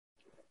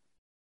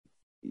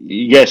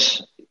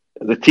 Yes.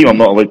 The team I'm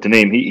not allowed to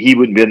name, he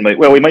wouldn't be in my...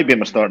 Well, he might be in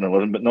my starting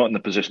 11, but not in the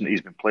position that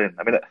he's been playing.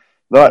 I mean,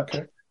 that...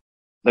 Okay.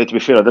 Now, to be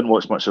fair, I didn't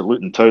watch much of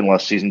Luton Town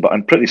last season, but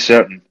I'm pretty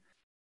certain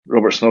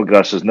Robert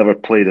Snodgrass has never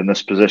played in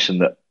this position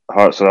that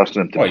Hearts are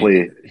asking him to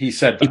play. He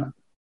said that.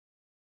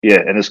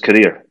 Yeah, in his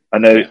career.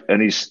 And now,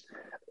 and he's...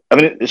 I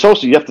mean, it's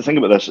also, you have to think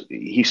about this.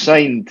 He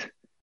signed...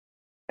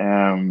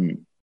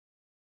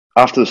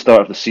 after the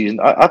start of the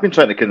season, I've been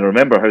trying to kind of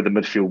remember how the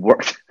midfield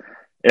worked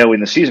early in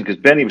the season because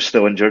Benny was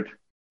still injured.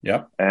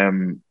 Yeah.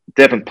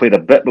 Devon played a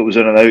bit but was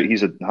in and out.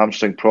 He's had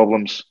hamstring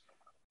problems.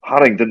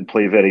 Haring didn't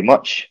play very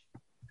much.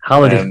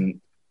 Halliday.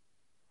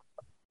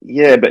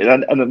 Yeah, but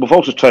and we've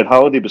also tried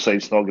Halliday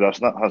besides Snodgrass,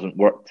 and that hasn't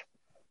worked.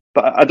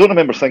 But I don't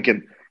remember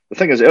thinking. The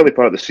thing is, the early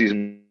part of the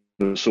season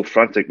was so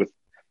frantic with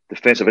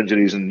defensive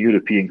injuries and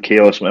European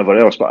chaos and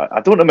whatever else. But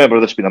I don't remember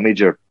this being a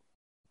major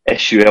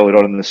issue earlier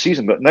on in the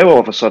season, but now all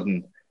of a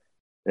sudden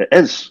it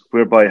is.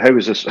 Whereby how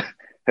is this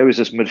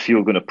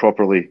midfield going to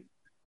properly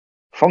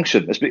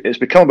function? It's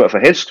become a bit of a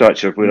head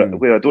scratcher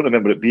where I don't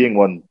remember it being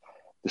one,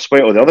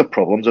 despite all the other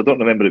problems. I don't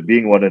remember it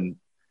being one in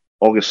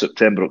August,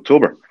 September,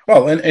 October.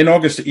 Well, in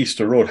August at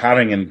Easter Road,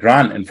 Haring and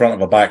Grant in front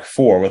of a back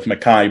four with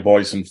Mackay,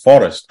 Boyce and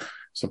Forrest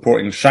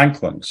supporting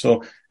Shankland.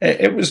 So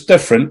it was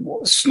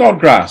different.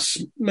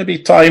 Snodgrass, maybe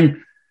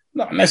time,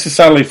 not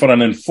necessarily for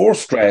an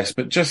enforced rest,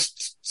 but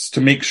just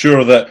to make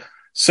sure that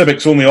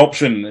Civic's only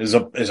option is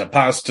a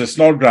pass to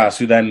Snodgrass,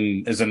 who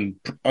then is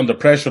under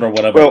pressure or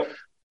whatever. Well,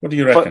 what do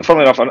you reckon?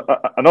 Funnily enough,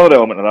 another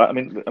element of that,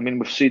 I mean,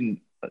 we've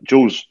seen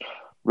Joe's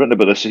written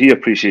about this, so he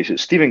appreciates it.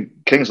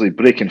 Stephen Kingsley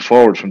breaking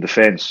forward from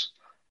defence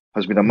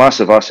has been a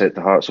massive asset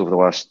to Hearts over the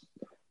last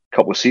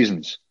couple of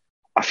seasons.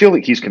 I feel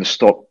like he's going to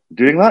stop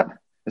doing that,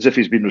 as if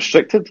he's been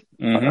restricted.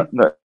 Mm-hmm.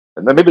 Now,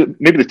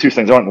 maybe the two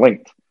things aren't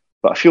linked,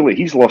 but I feel like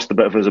he's lost a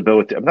bit of his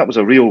ability. I mean, that was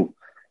a real...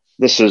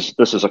 This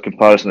is a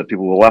comparison that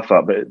people will laugh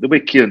at, but the way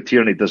Kieran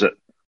Tierney does it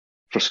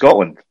for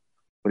Scotland,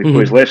 when he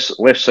plays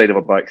left side of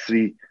a back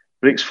three,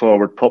 breaks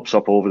forward, pops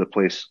up all over the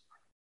place.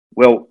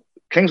 Well,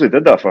 Kingsley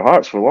did that for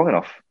Hearts for long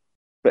enough.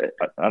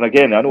 And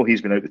again, I know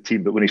he's been out of the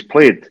team, but when he's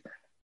played,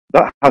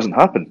 that hasn't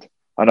happened.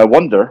 And I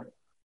wonder,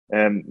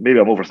 maybe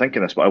I'm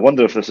overthinking this, but I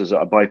wonder if this is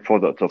a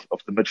byproduct of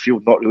the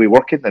midfield not really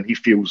working and he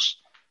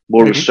feels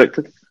more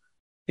restricted.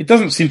 He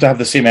doesn't seem to have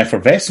the same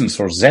effervescence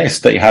or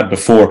zest that he had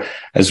before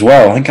as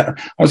well. I think I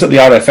was at the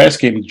RFS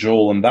game,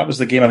 Joel, and that was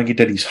the game I think he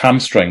did his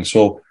hamstring.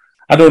 So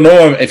I don't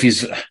know if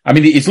he's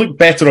looked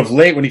better of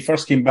late. When he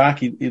first came back,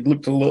 he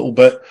looked a little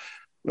bit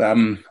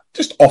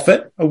just off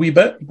it a wee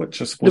bit,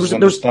 which I suppose is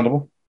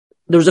understandable.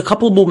 There was a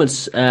couple of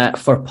moments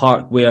for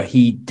Park where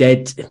he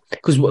did,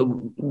 because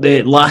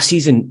the last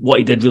season what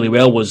he did really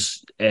well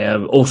was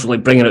also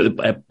like bringing out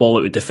the ball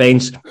out of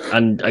defence,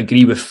 and I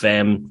agree with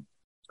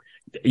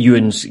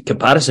Ewan's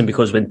comparison,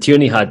 because when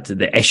Tierney had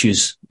the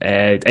issues,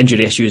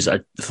 injury issues, I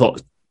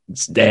thought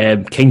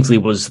Kingsley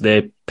was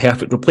the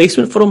perfect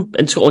replacement for him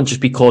in Scotland, just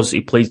because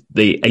he played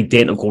the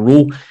identical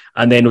role.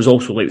 And then there was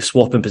also like the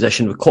swapping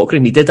position with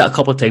Cochrane. He did that a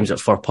couple of times at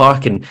Fir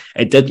Park, and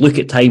it did look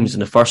at times in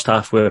the first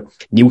half where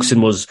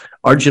Nielsen was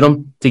urging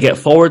him to get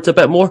forward a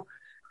bit more.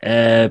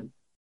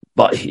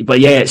 But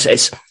yeah,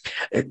 it's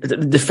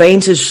the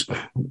defence is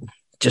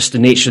just the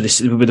nature of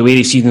the way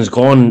the season's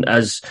gone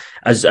as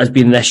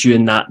being an issue,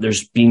 in that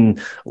there's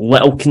been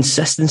little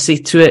consistency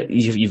to it.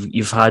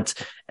 You've had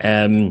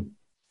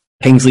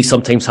Kingsley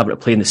sometimes having to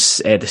play in the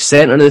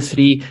centre of the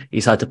three.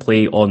 He's had to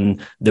play on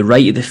the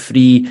right of the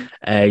three.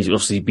 He's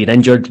obviously been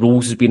injured.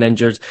 Rose has been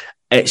injured.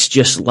 It's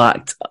just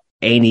lacked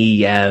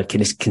any kind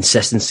of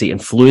consistency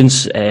and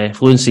fluency.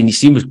 And you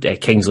see with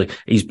Kingsley,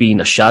 he's been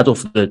a shadow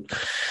of the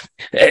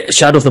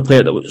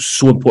player that was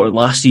so important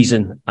last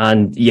season.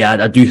 And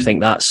yeah, I do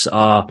think that's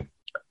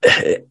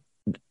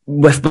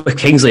with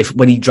Kingsley,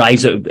 when he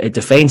drives out of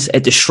defence,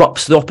 it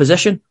disrupts the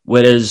opposition.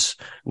 Whereas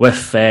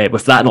with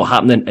that not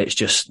happening,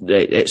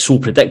 it's so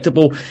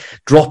predictable.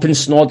 Dropping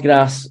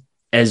Snodgrass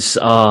is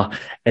a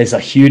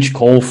huge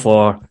call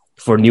for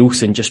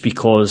Nielsen, just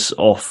because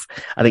of,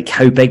 I think,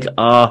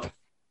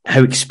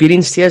 how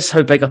experienced he is,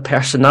 how big a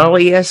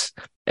personality he is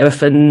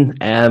within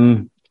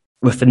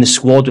the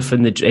squad,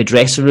 within the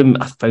dressing room.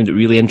 I found it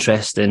really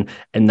interesting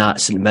in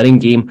that St Mirren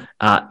game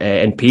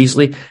in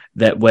Paisley,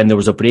 that when there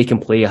was a break in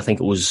play, I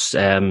think it was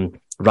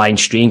Ryan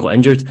Strain got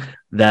injured,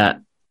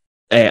 that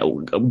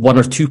one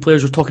or two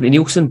players were talking to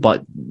Nielsen,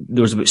 but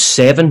there was about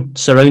 7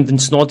 surrounding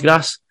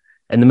Snodgrass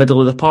in the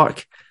middle of the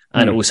park,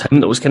 and it was him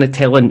that was kind of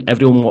telling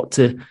everyone what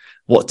to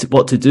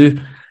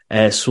do.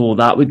 So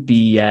that would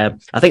be, I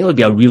think it would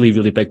be a really,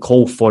 really big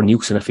call for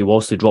Nielsen if he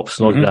was to drop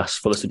Snodgrass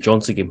for the St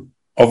Johnstone game.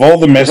 Of all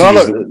the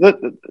messages...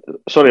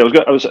 Sorry,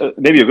 I was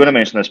maybe you're going to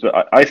mention this,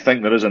 but I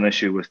think there is an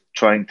issue with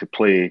trying to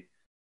play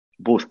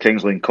both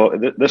Kingsley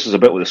and this is a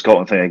bit with the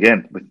Scotland thing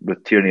again,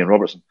 with Tierney and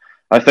Robertson.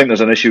 I think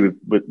there's an issue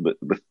with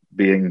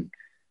being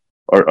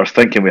or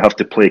thinking we have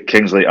to play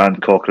Kingsley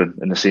and Cochrane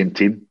in the same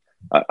team.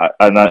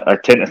 I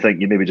tend to think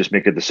you maybe just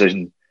make a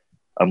decision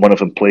and one of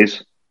them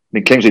plays. I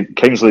mean,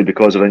 Kingsley,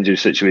 because of injury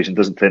situation,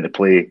 doesn't tend to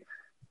play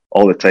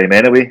all the time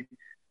anyway.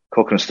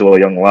 Cochrane's still a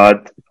young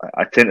lad.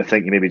 I tend to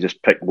think you maybe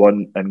just pick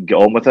one and get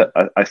on with it.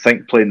 I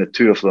think playing the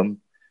two of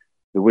them,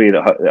 the way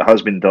that it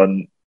has been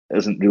done,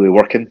 isn't really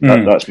working.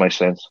 That's my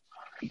sense.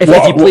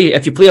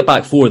 If you play a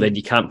back four, then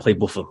you can't play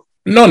both of them.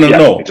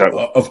 No.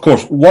 Exactly. Of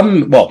course. Of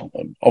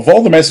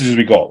all the messages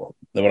we got,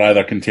 they were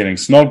either containing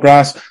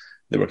Snodgrass,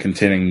 they were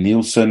containing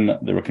Nielsen,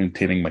 they were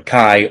containing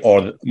Mackay,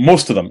 or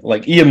most of them,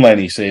 like Ian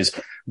Lenny says,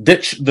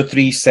 ditch the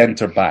three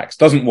centre-backs.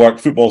 Doesn't work.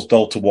 Football's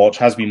dull to watch,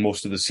 has been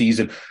most of the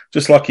season.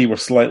 Just lucky we're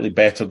slightly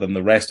better than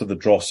the rest of the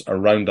dross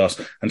around us,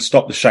 and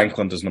stop the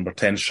Shanklanders number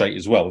 10 shite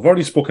as well. We've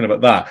already spoken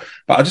about that,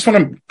 but I just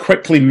want to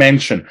quickly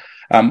mention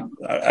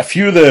a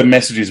few of the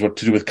messages were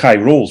to do with Kai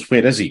Rolls.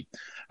 Where is he?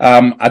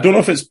 I don't know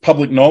if it's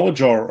public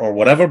knowledge or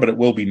whatever, but it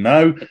will be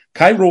now.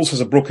 Kai Rolls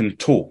has a broken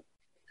toe.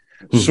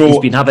 So he's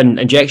been having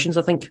injections,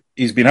 I think.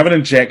 He's been having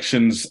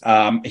injections.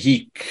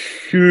 He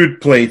could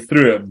play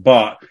through it,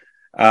 but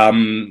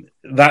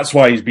that's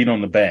why he's been on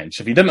the bench.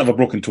 If he didn't have a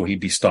broken toe, he'd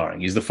be starting.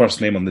 He's the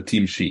first name on the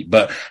team sheet,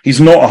 but he's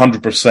not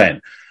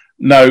 100%.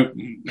 Now,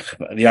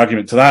 the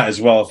argument to that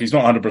is, well, if he's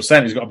not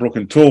 100%, he's got a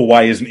broken toe,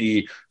 why isn't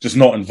he just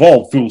not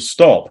involved? Full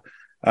stop.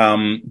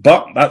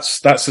 But that's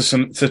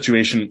the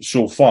situation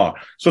so far.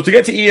 So to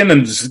get to Ian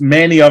and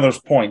many others'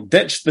 point,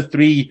 ditch the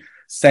three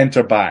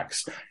centre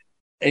backs.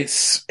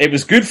 It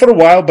was good for a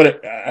while,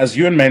 but as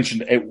Ewan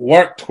mentioned, it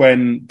worked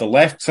when the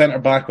left centre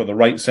back or the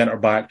right centre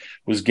back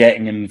was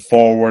getting in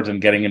forward and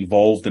getting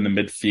involved in the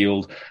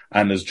midfield.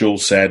 And as Joel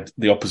said,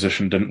 the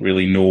opposition didn't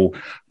really know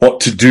what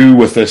to do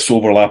with this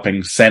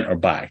overlapping centre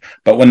back.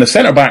 But when the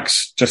centre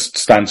backs just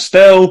stand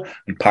still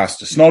and pass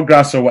to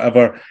Snodgrass or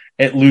whatever,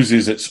 it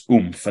loses its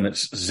oomph and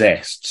its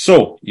zest.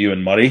 So,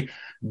 Ewan Murray,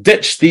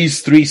 ditch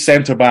these three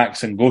centre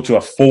backs and go to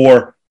a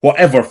 4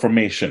 whatever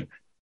formation.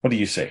 What do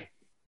you say?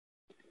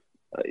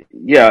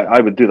 Yeah, I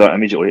would do that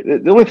immediately.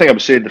 The only thing I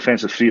would say,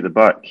 defensive three at the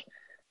back,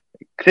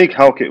 Craig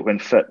Halkett, when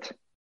fit,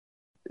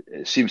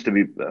 it seems to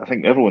be, I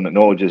think everyone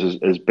acknowledges,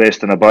 is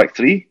best in a back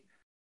three.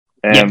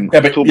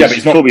 But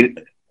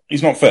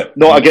he's not fit.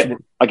 No, I get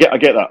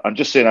that. I'm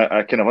just saying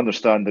I kind of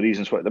understand the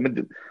reasons why. I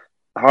mean,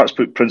 Hearts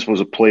put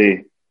principles of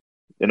play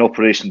in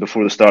operation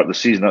before the start of the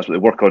season. That's what they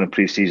work on in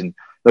pre-season.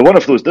 Now, one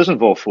of those does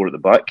involve 4 at the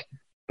back,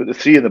 but the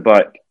 3 in the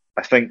back,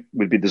 I think,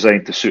 would be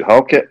designed to suit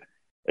Halkett.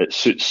 It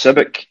suits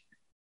Sibbick.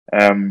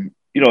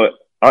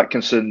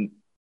 Atkinson,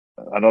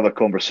 another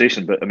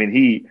conversation, but I mean,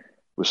 he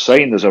was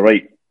signed as a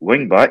right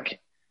wing back.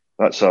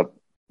 That's a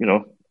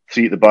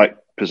 3 at the back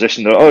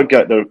position. There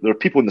are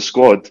people in the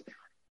squad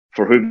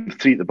for whom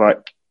 3 at the back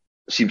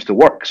seems to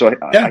work. So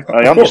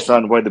I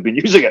understand why they've been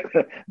using it,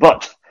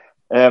 but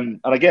and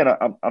again,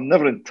 I'm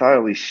never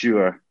entirely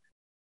sure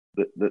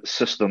that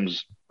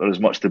systems are as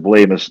much to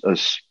blame as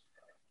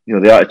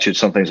the attitude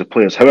sometimes of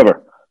players.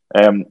 However,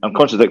 I'm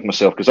contradicting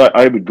myself because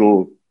I would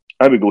go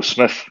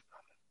Smith,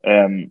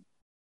 Hill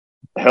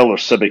or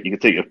Sibbick. You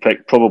could take your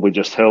pick. Probably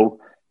just Hill.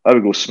 I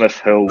would go Smith,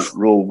 Hill,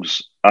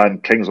 Rolls,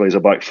 and Kingsley as a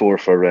back 4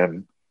 for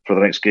the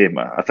next game.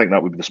 I think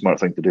that would be the smart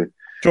thing to do.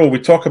 Joel, we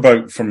talk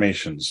about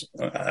formations.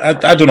 I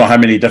don't know how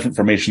many different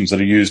formations that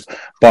are used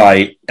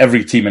by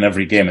every team in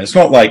every game. It's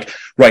not like,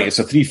 right, it's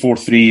a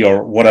 3-4-3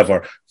 or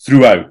whatever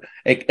throughout.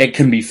 It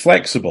can be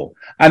flexible.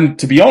 And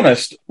to be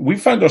honest, we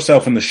found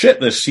ourselves in the shit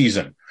this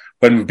season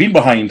when we've been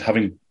behind,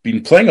 having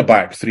been playing a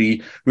back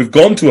 3, we've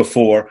gone to a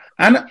 4,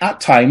 and at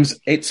times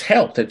it's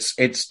helped.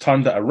 It's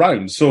turned it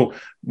around. So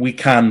we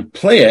can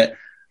play it,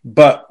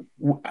 but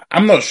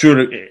I'm not sure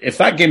if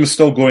that game is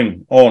still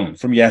going on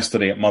from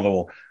yesterday at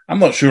Motherwell. I'm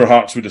not sure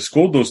Hearts would have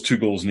scored those 2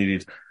 goals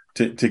needed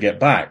to get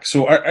back.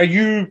 So are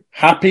you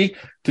happy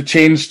to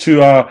change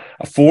to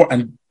a 4?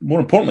 And more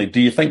importantly, do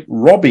you think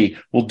Robbie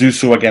will do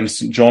so against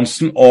St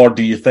Johnstone, or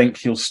do you think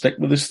he'll stick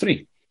with his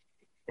 3?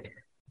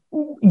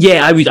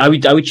 Yeah, I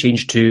would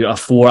change to a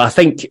 4. I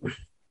think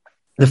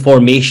the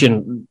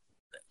formation,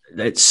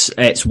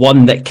 it's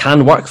one that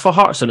can work for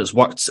Hearts, and it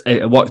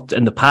worked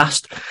in the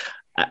past.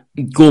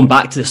 Going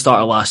back to the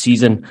start of last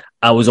season,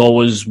 I was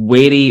always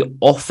wary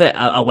of it.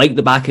 I like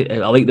the back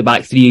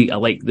 3. I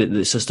like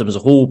the system as a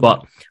whole,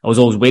 but I was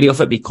always wary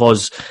of it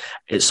because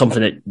it's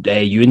something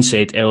that Ewan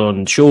said earlier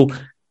on the show.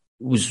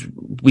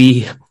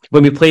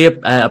 When we play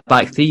a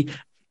back 3,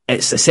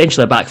 it's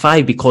essentially a back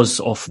 5 because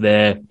of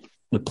the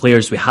the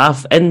players we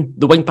have in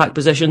the wing back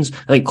positions.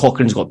 I think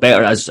Cochrane's got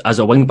better as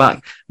a wing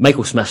back.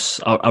 Michael Smith's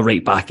a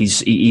right back.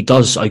 He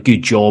does a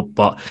good job,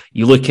 but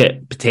you look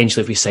at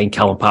potentially if we sign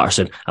Callum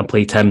Patterson and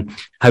played him,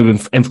 how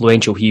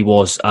influential he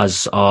was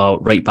as a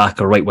right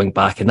back or right wing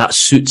back, and that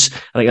suits.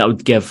 I think that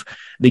would give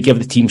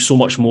the team so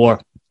much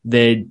more.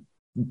 The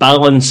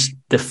balance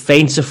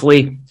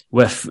defensively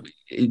with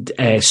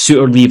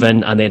Suter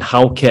leaving and then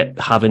Halkett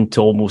having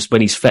to almost,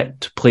 when he's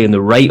fit, to play on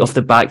the right of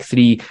the back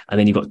three, and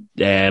then you've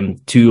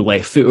got two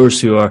left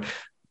footers who are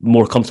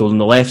more comfortable on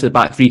the left of the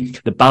back three.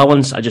 The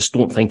balance I just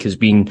don't think has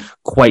been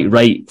quite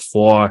right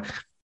for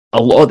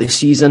a lot of the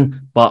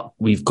season, but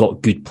we've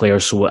got good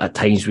players, so at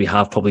times we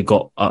have probably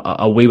got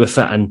away with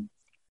it. And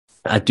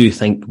I do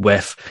think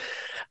with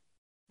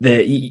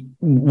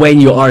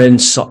when you are in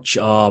such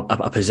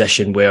a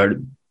position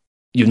where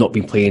you've not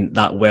been playing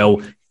that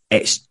well,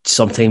 it's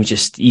sometimes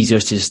just easier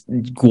to just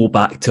go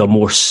back to a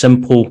more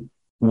simple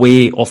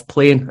way of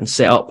playing and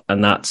set up,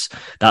 and that's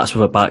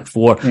with a back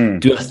four.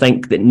 Do I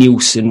think that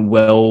Nielsen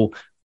will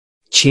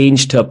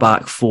change to a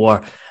back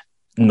four?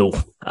 No,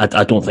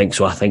 I don't think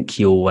so. I think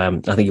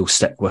he'll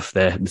stick with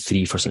the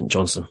three for St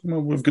Johnstone.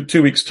 Well, we've got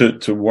 2 weeks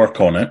to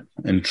work on it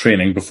in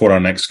training before our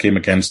next game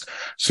against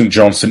St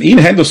Johnstone. Ian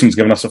Henderson's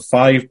given us a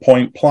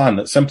 5-point plan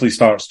that simply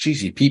starts,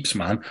 cheesy peeps,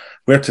 man,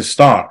 where to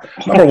start.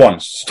 Number 1,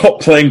 stop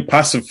playing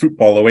passive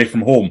football away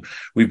from home.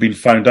 We've been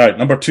found out.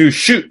 Number 2,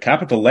 shoot,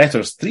 capital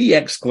letters, 3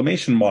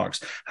 exclamation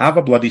marks, have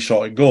a bloody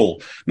shot at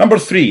goal. Number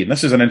 3, and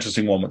this is an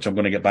interesting one, which I'm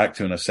going to get back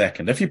to in a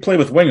second. If you play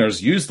with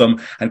wingers, use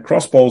them and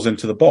cross balls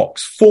into the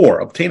box. 4,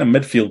 obtain a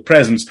midfield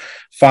presence.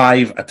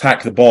 5,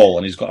 attack the ball,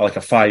 and he's got like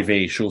a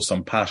 5A, show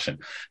some passion.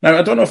 Now,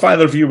 I don't know if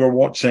either of you were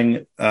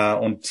watching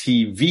on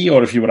TV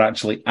or if you were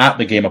actually at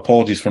the game.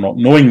 Apologies for not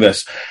knowing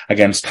this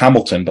against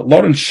Hamilton, but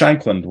Lawrence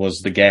Shankland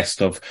was the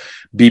guest of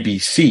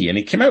BBC, and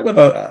he came out with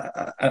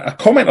a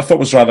comment I thought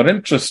was rather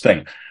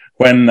interesting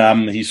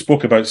when he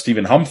spoke about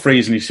Stephen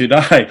Humphreys, and he said,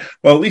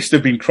 well, at least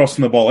they've been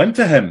crossing the ball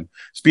into him.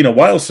 It's been a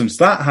while since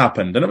that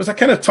happened. And it was a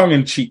kind of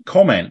tongue-in-cheek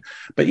comment.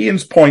 But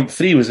Ian's point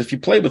 3 was if you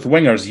play with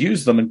wingers,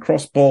 use them and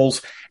cross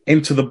balls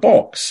into the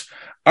box.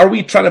 Are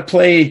we trying to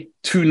play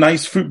too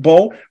nice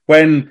football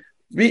when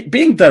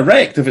being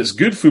direct, if it's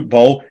good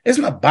football,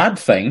 isn't a bad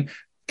thing?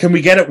 Can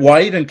we get it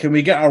wide, and can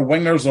we get our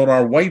wingers or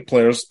our wide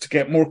players to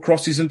get more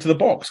crosses into the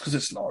box? Because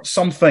it's not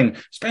something,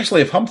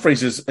 especially if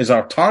Humphreys is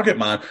our target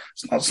man,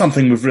 it's not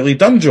something we've really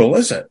done, Joel,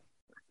 is it?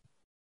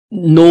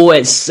 No,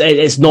 it's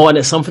not, and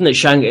it's something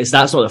that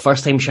that's not the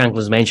first time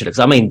Shankland's mentioned it. Because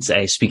I mind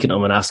speaking to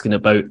him and asking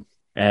about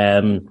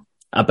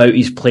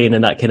his playing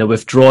in that kind of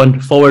withdrawn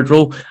forward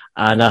role,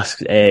 and I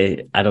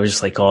was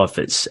just like,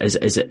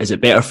 is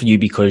it better for you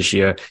because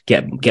you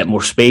get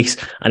more space?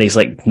 And he's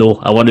like, no,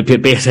 I want to be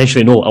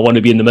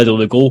in the middle of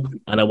the goal,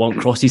 and I want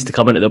crosses to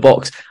come into the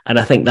box. And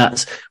I think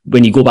that's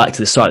when you go back to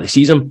the start of the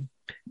season,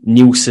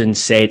 Nielsen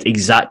said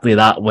exactly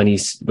that when he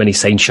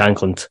signed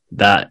Shankland,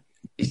 that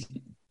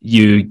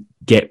you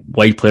get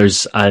wide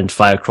players and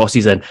fire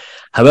crosses in.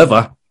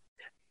 However,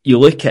 you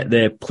look at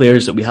the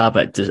players that we have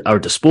at our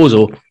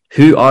disposal.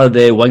 Who are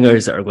the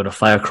wingers that are going to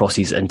fire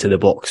crosses into the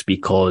box?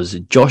 Because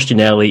Josh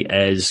Ginnelly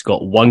has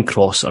got one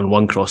cross and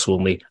one cross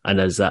only, and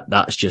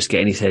that's just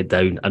getting his head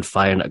down and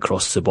firing it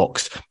across the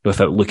box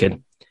without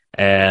looking.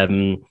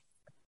 And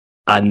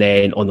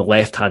then on the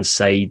left-hand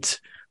side,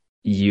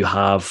 you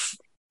have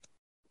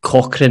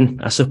Cochrane,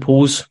 I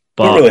suppose.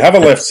 But we don't really have a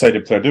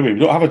left-sided player, do we?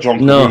 We don't have a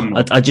John. No,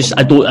 I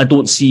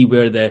don't see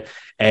where the.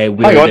 Hang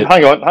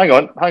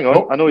on.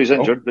 Oh, I know he's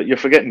injured, but you're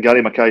forgetting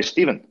Gary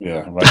Mackay-Steven.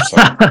 Yeah, right.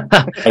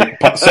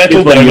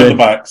 Settle down at the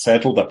back.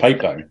 Settle the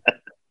pipe down.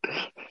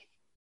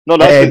 No,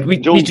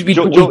 Joe hit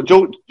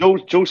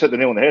the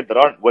nail on the head. There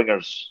aren't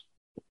wingers.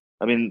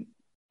 I mean,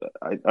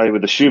 I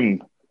would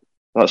assume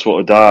that's what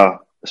Oda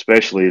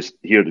especially is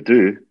here to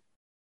do.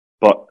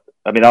 But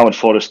I mean, Alan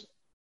Forrest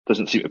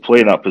doesn't seem to play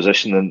in that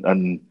position,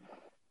 and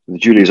the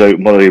jury's out.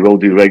 Murray will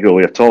do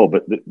regularly at all,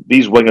 but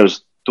these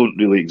wingers don't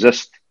really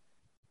exist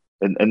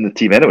in the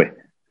team anyway.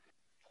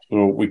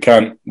 So we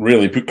can't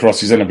really put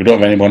crosses in if we don't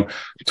have anyone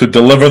to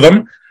deliver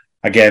them.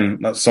 Again,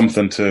 that's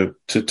something to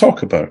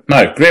talk about.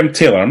 Now, Graham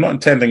Taylor, I'm not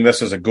intending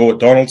this as a go at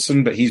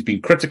Donaldson, but he's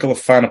been critical of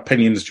fan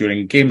opinions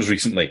during games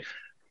recently.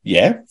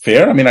 Yeah,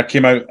 fair. I mean, I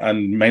came out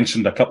and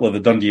mentioned a couple of the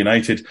Dundee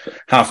United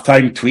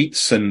half-time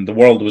tweets, and the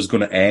world was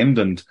going to end,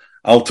 and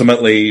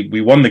ultimately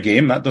we won the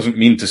game. That doesn't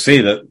mean to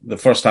say that the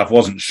first half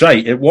wasn't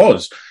shite. It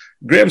was.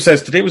 Graham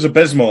says, today was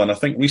abysmal, and I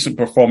think recent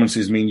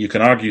performances mean you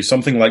can argue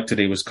something like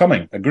today was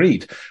coming.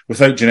 Agreed.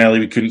 Without Ginnelly,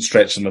 we couldn't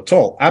stretch them at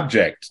all.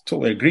 Abject.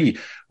 Totally agree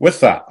with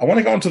that. I want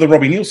to get on to the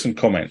Robbie Nielsen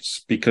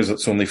comments, because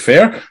it's only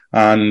fair.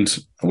 And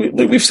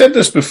we've said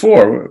this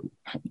before.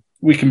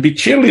 We can be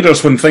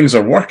cheerleaders when things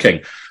are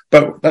working,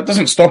 but that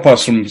doesn't stop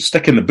us from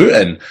sticking the boot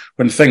in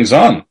when things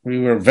aren't. We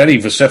were very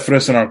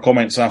vociferous in our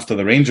comments after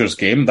the Rangers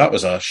game. That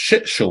was a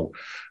shit show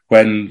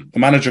when the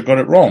manager got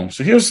it wrong.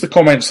 So here's the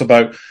comments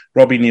about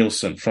Robbie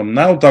Nielsen from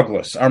Niall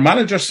Douglas. Our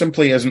manager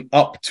simply isn't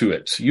up to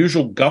it.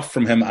 Usual guff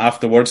from him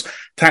afterwards,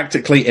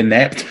 tactically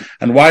inept.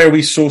 And why are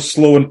we so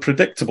slow and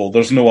predictable?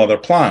 There's no other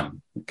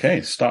plan.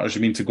 Okay, starters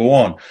you mean to go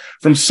on.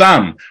 From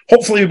Sam,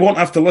 hopefully we won't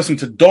have to listen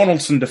to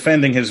Donaldson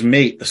defending his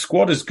mate. The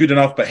squad is good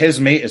enough, but his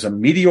mate is a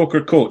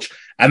mediocre coach,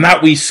 and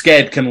that wee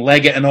sked can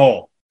leg it and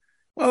all.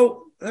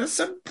 Well, that's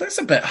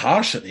a bit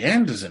harsh at the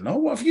end, is it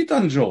not? What have you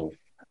done, Joel?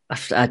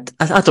 I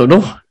don't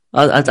know.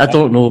 I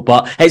don't know,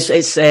 but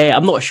it's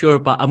I'm not sure,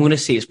 but I'm going to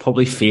say it's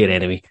probably fair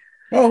anyway.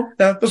 Well,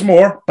 there's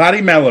more. Barry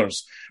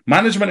Mellors.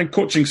 Management and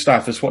coaching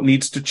staff is what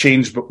needs to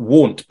change but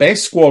won't.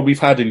 Best squad we've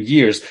had in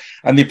years,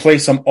 and they play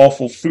some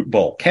awful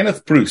football.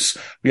 Kenneth Bruce,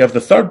 we have the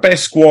third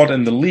best squad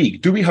in the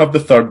league. Do we have the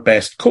third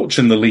best coach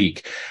in the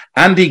league?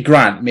 Andy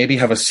Grant, maybe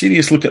have a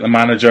serious look at the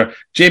manager.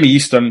 Jamie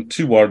Easton,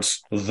 2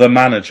 words, the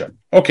manager.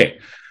 Okay,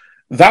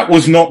 that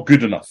was not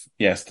good enough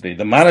yesterday.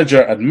 The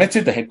manager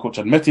admitted, the head coach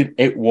admitted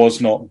it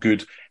was not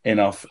good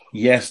enough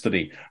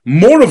yesterday.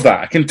 More of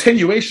that, a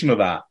continuation of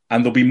that,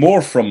 and there'll be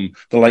more from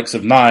the likes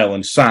of Niall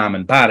and Sam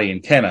and Barry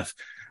and Kenneth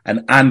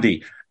and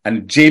Andy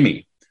and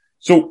Jamie.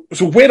 So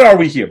where are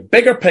we here?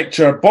 Bigger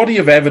picture, body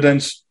of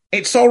evidence.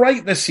 It's all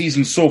right this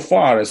season so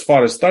far as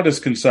third is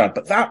concerned,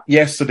 but that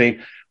yesterday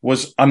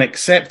was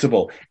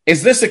unacceptable.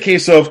 Is this a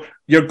case of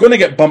you're going to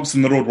get bumps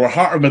in the road? We're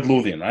Heart of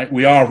Midlothian, right?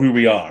 We are who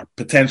we are,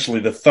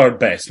 potentially the third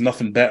best,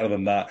 nothing better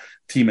than that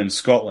team in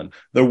Scotland.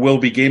 There will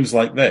be games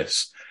like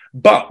this.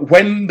 But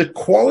when the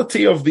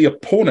quality of the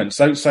opponents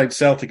outside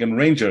Celtic and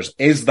Rangers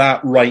is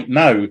that right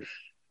now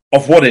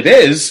of what it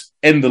is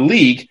in the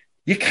league,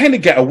 you kind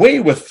of get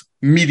away with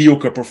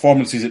mediocre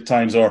performances at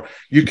times, or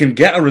you can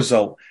get a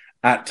result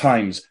at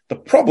times. The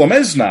problem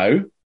is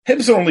now,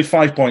 Hibs are only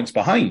 5 points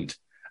behind.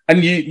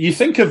 And you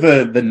think of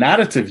the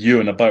narrative,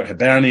 Ewan, about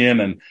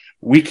Hibernian, and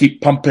we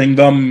keep pumping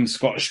them,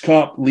 Scottish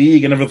Cup,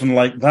 League and everything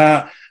like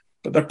that.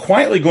 But they're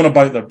quietly going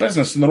about their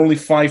business, and they're only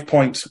 5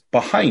 points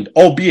behind,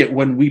 albeit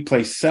when we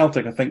play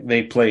Celtic, I think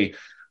they play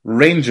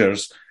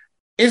Rangers.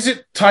 Is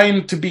it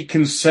time to be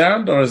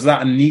concerned, or is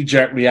that a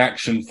knee-jerk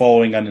reaction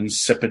following an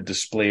insipid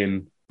display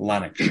in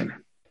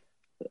Lanarkshire?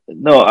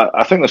 No,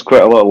 I think there's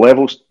quite a lot of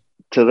levels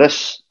to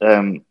this,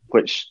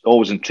 which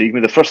always intrigue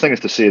me. The first thing is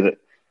to say that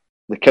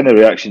the kind of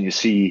reaction you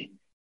see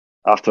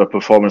after a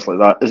performance like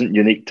that isn't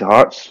unique to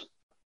Hearts.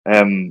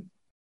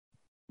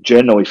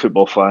 Generally,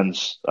 football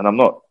fans, and I'm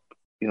not,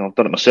 I've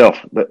done it myself,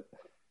 but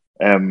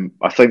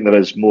I think there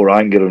is more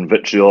anger and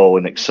vitriol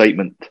and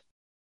excitement,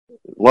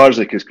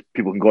 largely because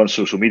people can go on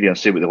social media and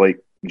say what they like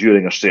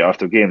during or straight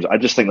after games. I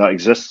just think that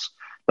exists.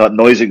 That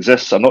noise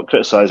exists. I'm not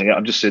criticising it.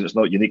 I'm just saying it's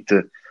not unique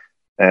to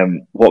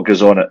what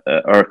goes on at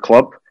our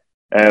club.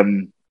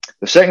 The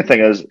second thing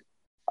is,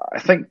 I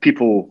think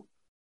people,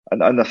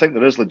 and I think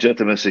there is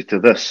legitimacy to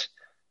this,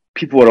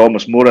 people are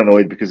almost more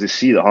annoyed because they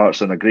see that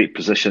Hearts are in a great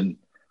position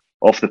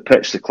off the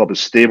pitch. The club is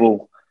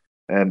stable.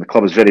 The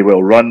club is very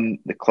well run.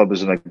 The club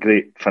is in a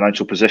great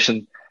financial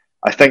position.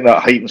 I think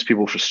that heightens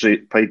people's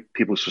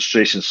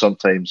frustrations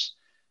sometimes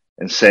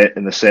in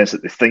the sense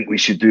that they think we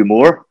should do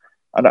more.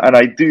 And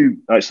I do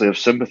actually have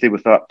sympathy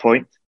with that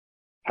point.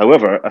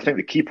 However, I think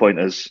the key point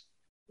is,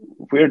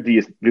 where do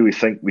you really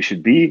think we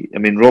should be? I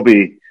mean,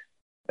 Robbie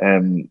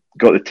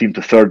got the team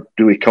to third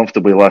really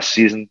comfortably last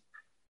season.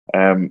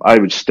 I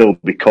would still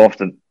be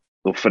confident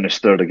they'll finish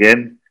third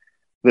again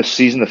this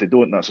season. If they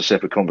don't, that's a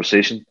separate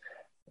conversation.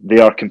 They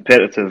are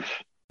competitive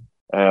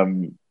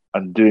and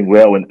doing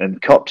well in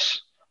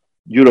cups.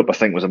 Europe, I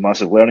think, was a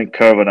massive learning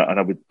curve, and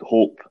I would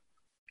hope,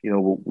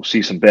 we'll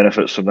see some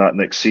benefits from that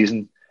next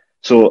season.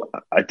 So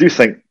I do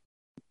think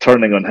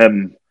turning on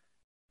him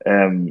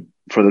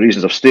for the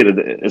reasons I've stated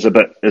is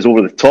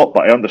over the top,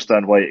 but I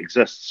understand why it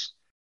exists.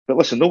 But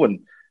listen, no one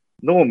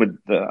would.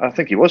 I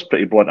think he was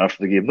pretty blunt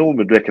after the game. No one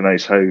would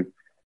recognise how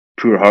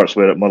poor Hearts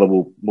were at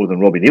Motherwell more than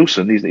Robbie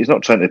Neilson. He's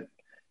not trying to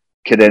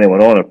kid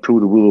anyone on or pull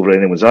the wool over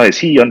anyone's eyes.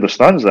 He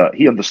understands that.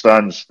 He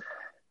understands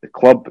the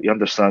club. He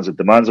understands the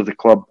demands of the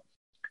club.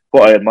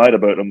 What I admire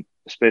about him,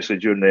 especially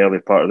during the early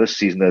part of this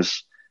season,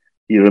 is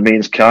he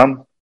remains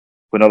calm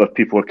when other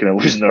people are kind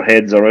of losing their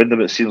heads around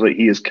him. It seems like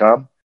he is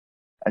calm,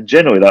 and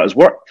generally that has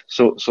worked.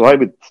 So I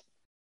would,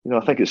 I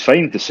think it's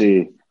fine to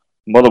say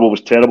Motherwell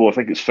was terrible. I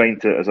think it's fine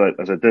to, as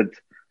I did,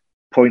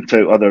 point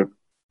out other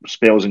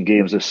spells and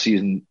games this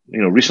season,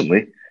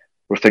 recently,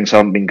 where things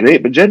haven't been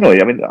great. But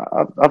generally, I mean,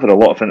 I've had a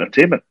lot of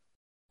entertainment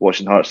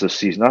watching Hearts this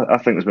season. I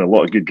think there's been a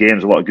lot of good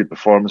games, a lot of good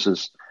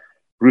performances,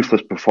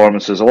 ruthless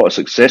performances, a lot of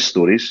success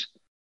stories.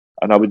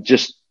 And I would,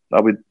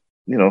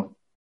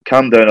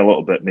 calm down a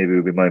little bit, maybe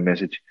would be my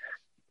message.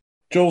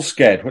 Joel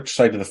Sked, which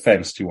side of the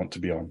fence do you want to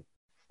be on?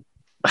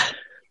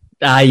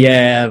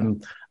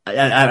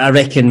 I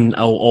reckon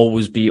I'll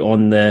always be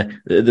on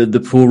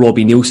the pro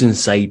Robbie Neilson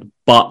side,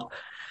 but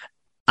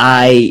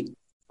I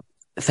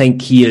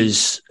think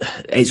it's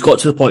got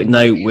to the point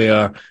now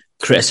where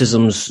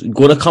criticism's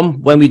going to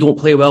come when we don't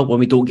play well, when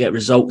we don't get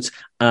results,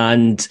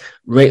 and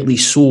rightly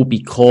so,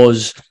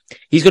 because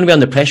he's going to be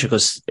under pressure,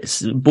 because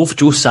both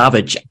Joe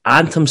Savage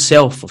and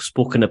himself have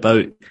spoken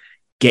about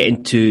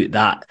getting to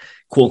that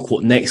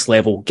quote-unquote next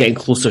level, getting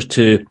closer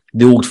to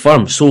the old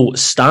firm. So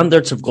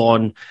standards have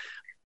gone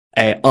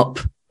up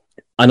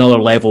another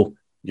level.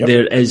 Yep.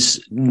 There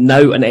is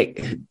now,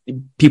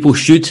 people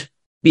should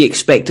be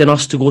expecting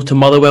us to go to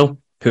Motherwell,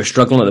 who are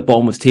struggling at the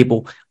bottom of the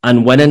table,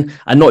 and winning,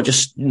 and not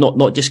just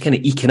kind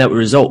of eking out a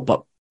result,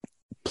 but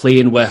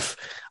playing with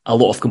a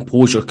lot of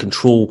composure,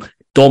 control,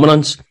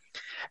 dominance.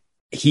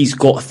 He's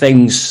got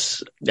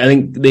things. I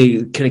think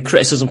the kind of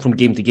criticism from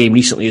game to game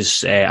recently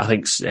is,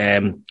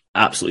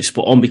 absolutely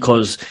spot on,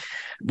 because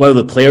while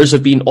the players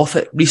have been off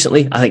it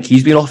recently, I think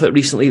he's been off it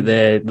recently.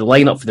 The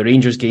lineup for the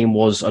Rangers game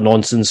was a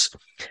nonsense.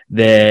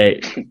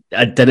 I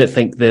didn't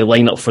think the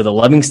lineup for the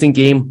Livingston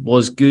game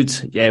was good.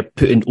 Yeah,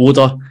 putting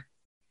Oda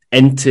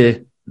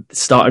into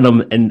starting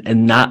him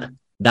in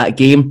that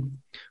game,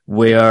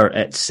 where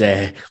it's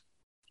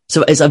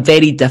so it's a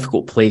very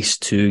difficult place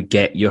to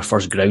get your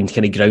first ground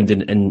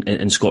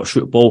in Scottish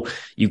football.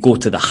 You go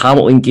to the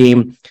Hamilton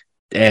game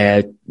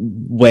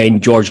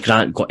when George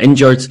Grant got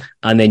injured,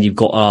 and then you've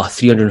got a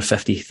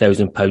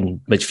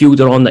 £350,000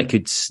 midfielder on that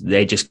could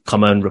just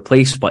come and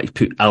replace, but he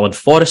put Alan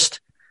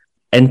Forrest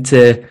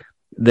into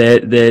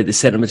the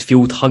centre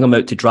midfield, hung him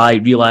out to dry,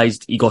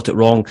 realised he got it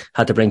wrong,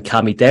 had to bring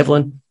Cammy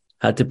Devlin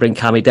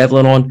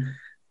on.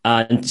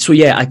 And so,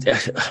 yeah,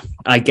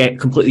 I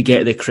completely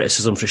get the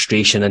criticism,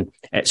 frustration, and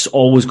it's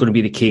always going to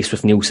be the case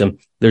with Nielsen.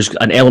 There's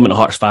an element of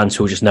Hearts fans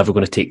who are just never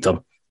going to take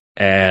them.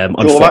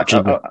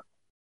 Unfortunately.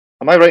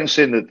 Am I right in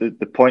saying that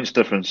the points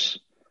difference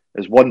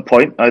is 1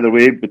 point either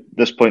way, but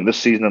this point this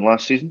season and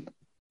last season?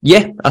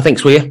 Yeah, I think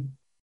so, yeah.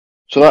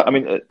 So that, I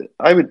mean,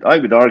 I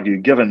would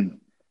argue,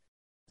 given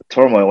the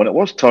turmoil, and it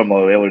was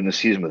turmoil earlier in the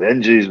season with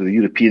injuries, with the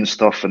European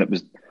stuff, and it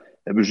was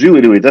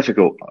really, really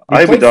difficult.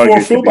 We played 4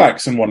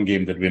 fullbacks in one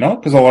game, did we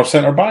not? Because all our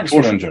centre backs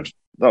were injured.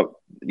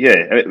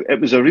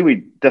 It was a really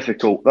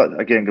difficult. That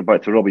again, go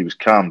back to Robbie was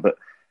calm, but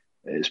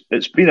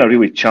it's been a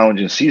really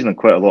challenging season on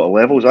quite a lot of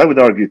levels. I would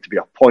argue to be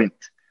a point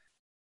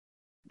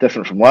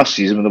different from last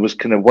season, when there was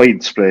kind of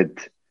widespread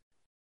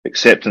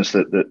acceptance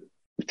that the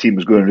team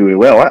was going really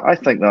well. I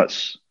think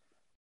that's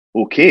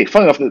okay.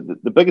 Funny enough,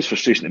 the biggest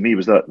frustration to me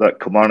was that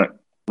Kilmarnock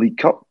League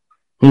Cup.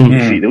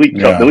 Mm-hmm.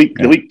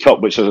 The League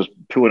Cup, which is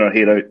pulling our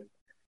hair out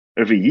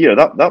every year.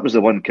 That was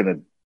the one kind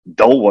of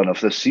dull one of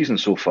this season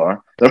so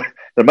far. There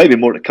might be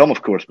more to come,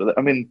 of course, but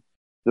I mean,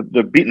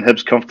 they're beating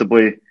Hibs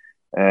comfortably.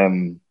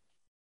 I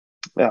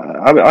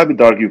would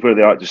argue where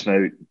they are just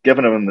now,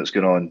 given everything that's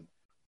going on,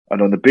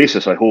 and on the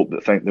basis, I hope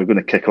that think they're going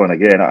to kick on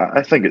again.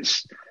 I think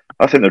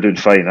they're doing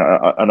fine,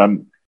 and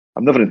I'm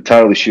never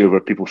entirely sure where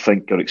people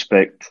think or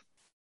expect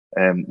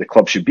the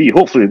club should be.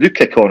 Hopefully, they do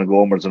kick on and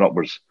go onwards and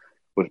upwards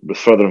with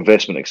further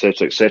investment,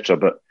 etc., etc.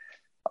 But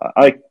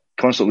I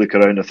constantly look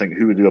around and think,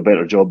 who would do a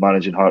better job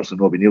managing Hearts than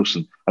Robbie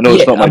Nielsen? I know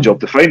it's not my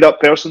job to find that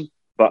person,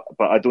 but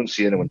I don't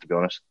see anyone, to be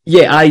honest.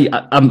 Yeah,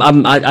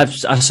 I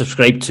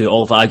subscribe to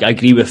all of that. I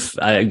agree with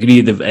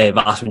the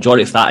vast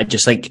majority of that. I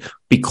just think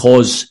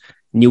because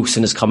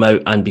Nielsen has come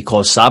out and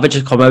because Savage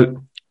has come out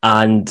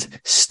and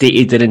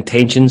stated their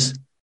intentions,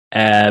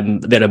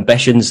 their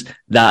ambitions,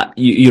 that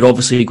you're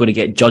obviously going to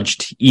get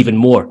judged even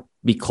more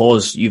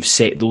because you've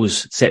set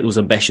those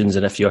ambitions,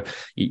 and if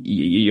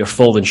you're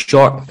falling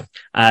short,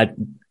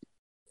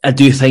 I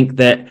do think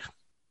that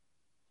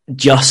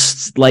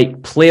just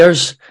like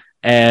players,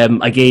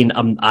 again,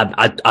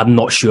 I'm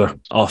not sure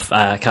of.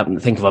 I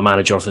can't think of a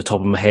manager off the top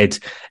of my head,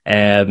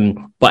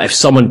 but if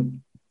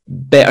someone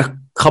better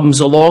comes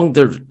along,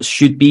 there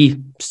should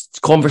be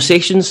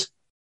conversations.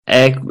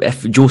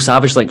 If Joe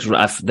Savage thinks,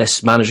 if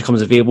this manager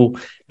comes available,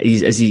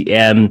 is he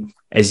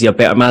a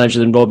better manager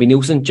than Robbie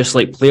Nielsen? Just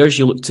like players,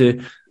 you look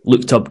to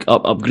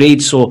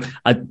upgrade. So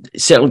I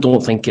certainly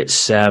don't think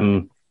it's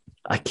a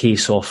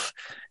case of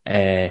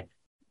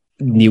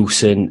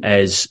Nielsen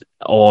is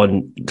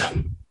on.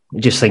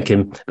 Just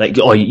thinking like,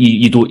 oh,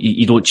 you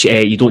don't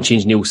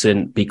change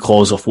Nielsen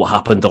because of what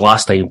happened the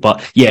last time.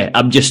 But yeah,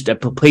 I'm just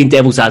playing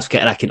devil's advocate,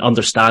 and I can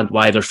understand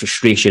why there's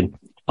frustration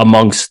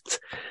amongst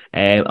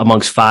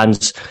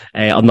fans.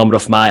 A number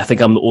of I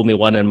think I'm the only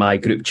one in my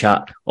group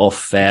chat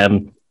of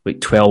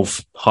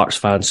 12 Hearts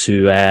fans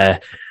who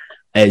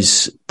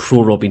is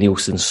pro Robbie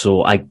Nielsen.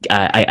 So I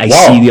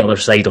wow. See the other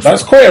side of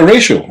that's it. Quite a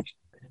ratio.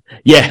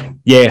 Yeah.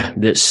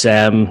 That's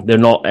they're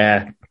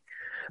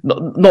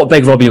not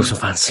big Robbie Nielsen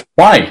fans.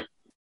 Why?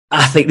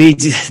 I think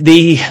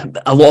they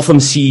a lot of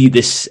them see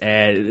this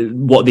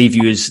what they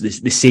view as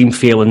the same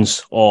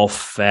failings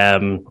of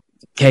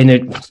kind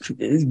of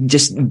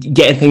just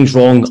getting things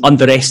wrong,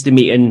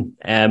 underestimating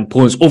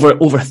opponents,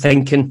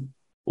 overthinking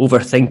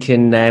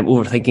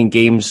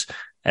games.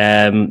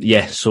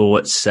 So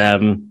it's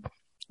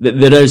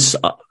there is.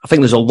 I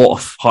think there's a lot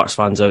of Hearts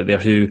fans out there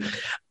who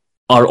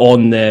are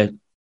on the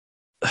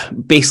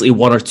basically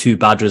 1 or 2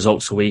 bad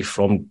results away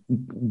from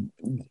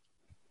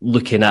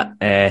looking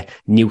at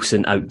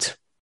Nielsen out.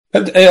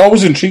 It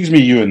always intrigues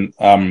me, Ewan.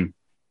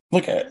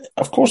 Look,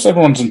 of course,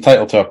 everyone's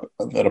entitled to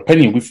their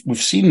opinion. We've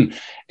seen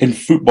in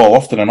football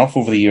often enough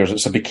over the years.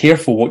 It's a be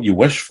careful what you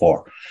wish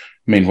for.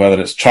 I mean, whether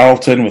it's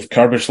Charlton with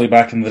Kirbishley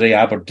back in the day,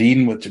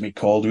 Aberdeen with Jimmy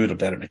Caldwood or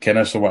Derek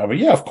McInnes or whatever.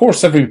 Yeah, of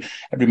course, every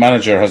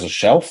manager has a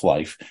shelf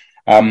life.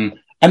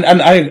 And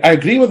I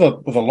agree with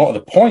a lot of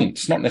the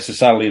points, not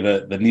necessarily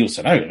the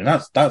Nielsen out. And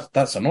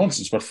that's a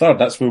nonsense. We're third.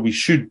 That's where we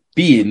should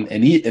be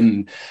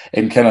in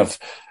kind of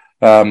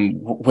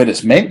where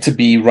it's meant to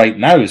be right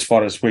now, as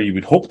far as where you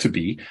would hope to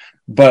be.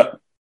 But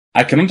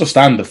I can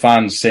understand the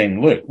fans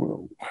saying, "Look,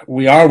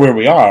 we are where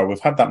we are. We've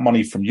had that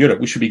money from Europe.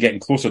 We should be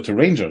getting closer to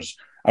Rangers,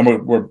 and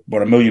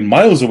we're a million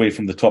miles away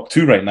from the top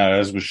two right now,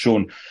 as was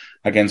shown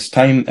against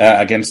them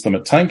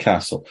at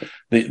Tynecastle."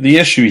 The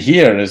issue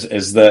here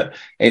is that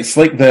it's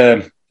like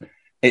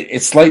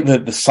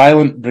the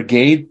silent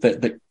brigade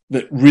that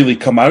really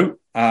come out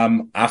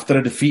after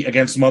a defeat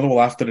against Motherwell,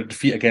 after a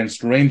defeat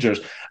against Rangers,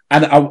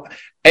 and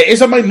it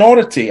is a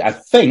minority, I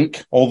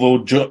think.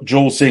 Although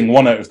Joel's saying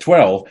 1 out of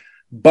 12.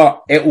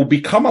 But it will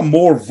become a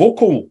more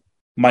vocal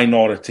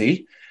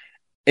minority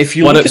if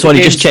you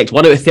just checked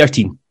 1 out of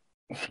 13.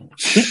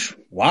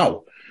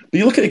 Wow. But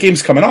you look at the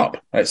games coming up,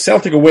 right?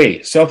 Celtic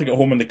away, Celtic at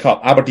home in the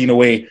Cup, Aberdeen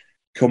away,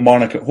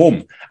 Kilmarnock at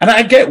home. And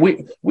I get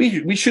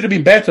we should have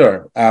been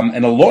better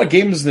in a lot of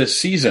games this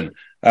season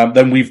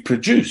than we've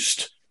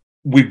produced.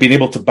 We've been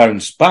able to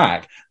bounce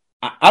back.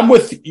 I'm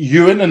with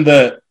Ewan in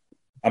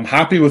I'm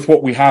happy with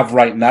what we have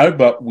right now,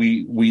 but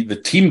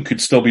the team could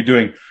still be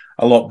doing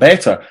a lot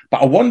better.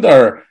 But I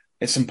wonder,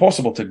 it's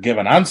impossible to give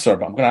an answer,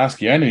 but I'm going to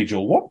ask you anyway,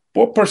 Joel,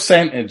 what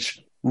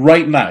percentage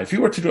right now, if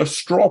you were to do a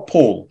straw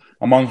poll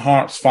among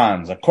Hearts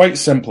fans, quite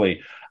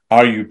simply,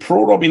 are you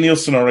pro Robbie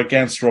Neilson or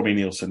against Robbie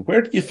Neilson?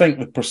 Where do you think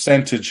the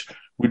percentage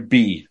would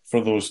be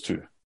for those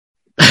two?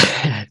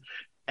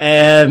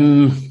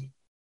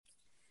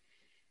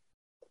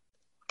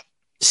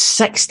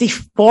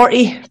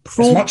 60-40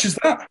 pro. As much as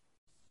that?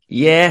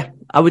 Yeah,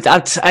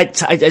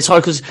 it's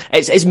hard because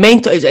it's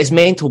mental. It's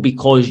mental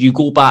because you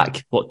go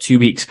back 2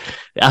 weeks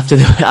after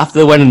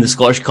the win in the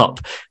Scottish Cup,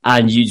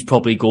 and you'd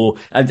probably go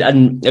and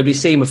it'd be the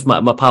same with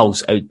my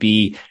pals. It would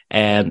be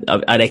I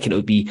reckon it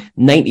would be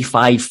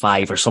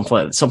 95-5 or something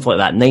like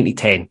that,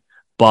 90-10.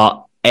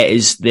 But it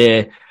is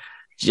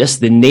just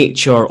the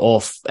nature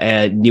of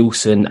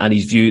Neilson and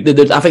his view.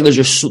 I think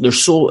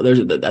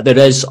there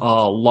is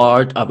a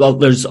large,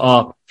 there's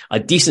a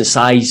decent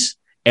size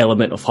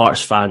element of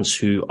Hearts fans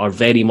who are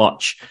very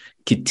much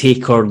could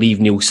take or leave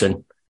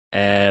Neilson,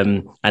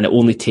 and it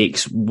only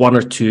takes 1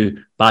 or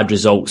 2 bad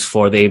results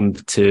for them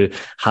to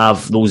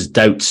have those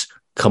doubts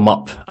come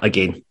up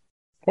again.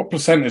 What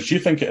percentage do you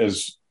think it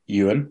is,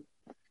 Ewan,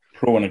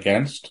 pro and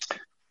against?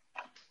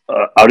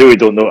 I really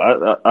don't know.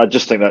 I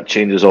just think that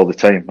changes all the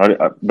time.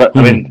 I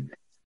mean,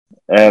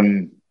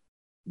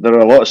 there are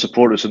a lot of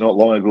supporters who not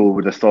long ago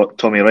would have thought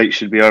Tommy Wright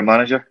should be our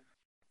manager.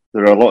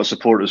 There are a lot of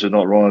supporters who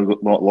not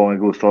long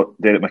ago thought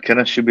Derek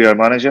McInnes should be our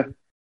manager.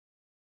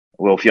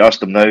 Well, if you ask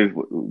them now,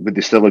 would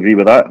they still agree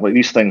with that? Like,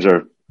 these things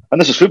are, and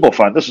this is football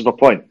fans. This is my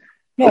point.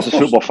 No, this is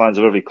football fans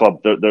of every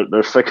club.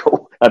 They're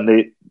fickle, and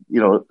the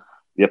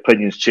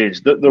opinions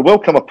change. There will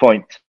come a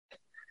point.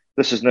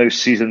 This is now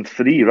season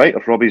 3, right,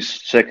 of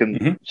Robbie's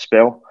second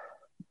spell.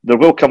 There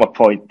will come a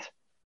point,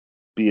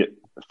 be it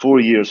 4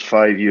 years,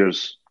 5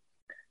 years,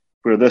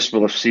 where this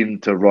will have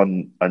seemed to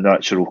run a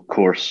natural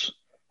course,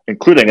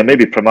 including, and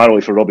maybe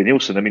primarily for Robbie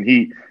Neilson. I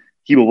mean,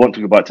 he will want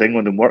to go back to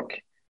England and work.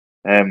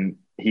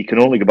 He can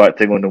only go back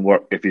to England and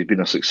work if he's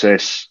been a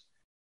success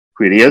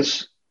where he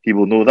is. He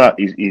will know that.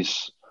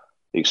 He's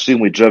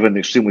extremely driven,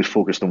 extremely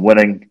focused on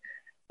winning.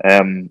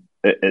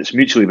 It's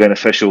mutually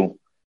beneficial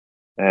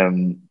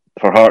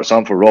for Hearts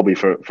and for Robbie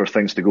for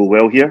things to go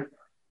well here.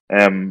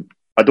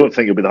 I don't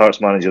think he'll be the Hearts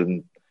manager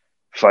in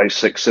 5,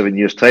 6, 7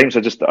 years' time. So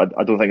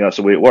I don't think that's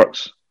the way it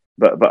works.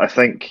 But I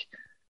think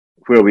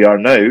where we are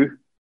now,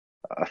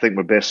 I think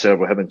we're best served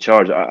with him in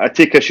charge. I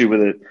take issue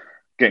with it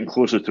getting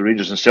closer to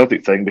Rangers and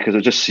Celtic thing, because I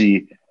just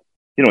see,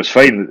 it's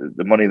fine,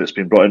 the money that's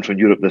been brought in from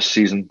Europe this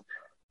season,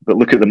 but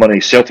look at the money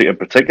Celtic in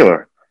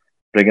particular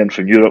bring in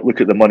from Europe. Look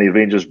at the money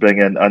Rangers bring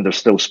in, and they're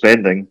still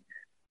spending.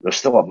 There's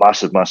still a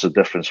massive, massive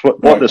difference. What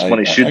this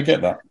money should, I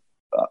get that.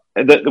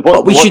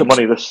 What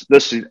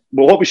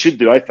we should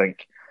do, I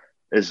think,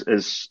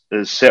 is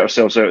set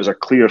ourselves out as a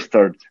clear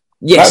third.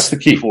 Yes, that's the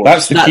key.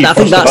 That's the key. I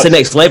think that's the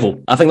next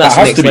level. I think that's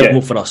the next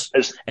level for us.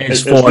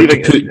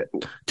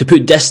 To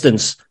put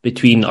distance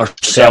between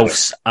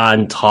ourselves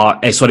and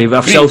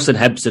ourselves and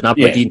Hibs and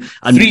Aberdeen.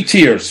 And 3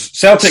 tiers: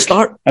 Celtic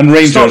and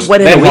Rangers,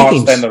 then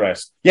Hearts, then the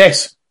rest.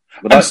 Yes,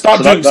 and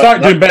start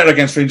doing better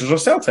against Rangers or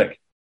Celtic.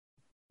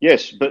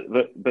 Yes, but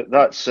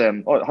that's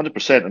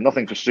 100%, and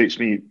nothing frustrates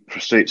me.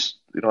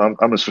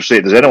 I'm as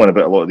frustrated as anyone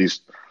about a lot of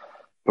these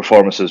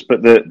performances.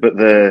 But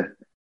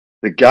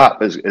the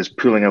gap is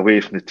pulling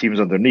away from the teams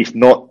underneath,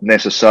 not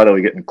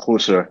necessarily getting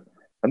closer.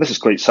 And this is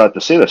quite sad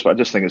to say this, but I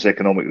just think it's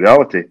economic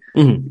reality.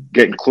 Mm-hmm.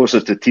 Getting closer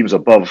to teams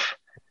above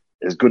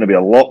is going to be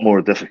a lot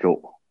more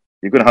difficult.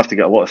 You're going to have to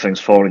get a lot of things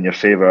falling in your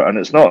favour, and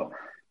it's not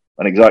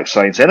an exact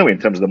science anyway in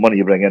terms of the money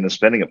you bring in and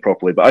spending it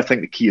properly. But I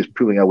think the key is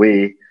pulling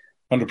away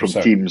 100%.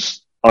 From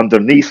teams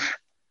underneath,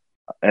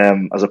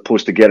 as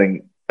opposed to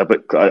getting a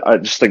bit. I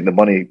just think the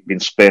money being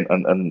spent,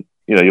 and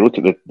you look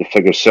at the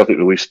figures Celtic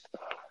released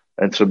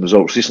interim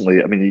results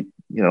recently. I mean,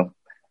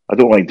 I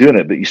don't like doing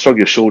it, but you shrug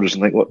your shoulders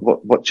and think,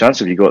 what chance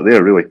have you got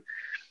there, really?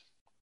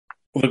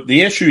 Well,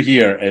 the issue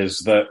here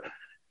is that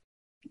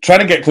trying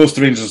to get close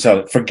to Rangers and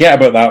Celtic, forget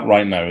about that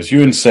right now. As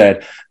Ewan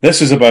said,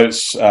 this is about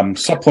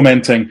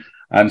supplementing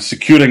and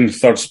securing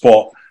third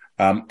spot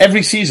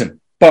every season,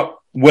 but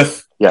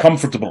with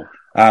comfortable,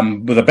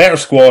 with a better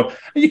squad.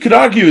 And you could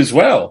argue as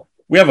well,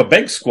 we have a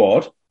big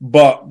squad,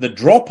 but the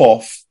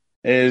drop-off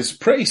is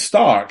pretty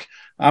stark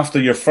after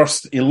your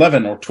first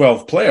 11 or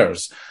 12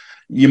 players.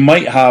 You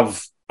might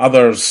have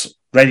others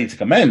ready to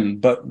come in,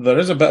 but there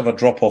is a bit of a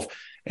drop-off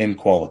in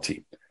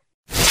quality.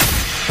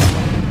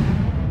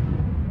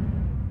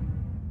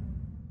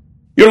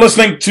 You're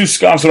listening to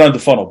Scarves Around the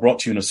Funnel, brought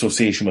to you in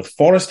association with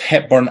Forrest,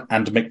 Hepburn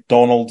and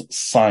McDonald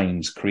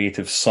Signs,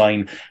 creative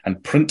sign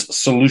and print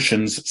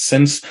solutions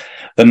since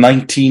the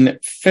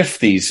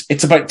 1950s.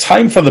 It's about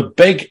time for the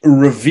big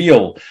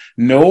reveal.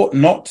 No,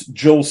 not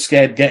Joel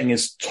Sked getting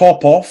his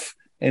top off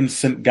in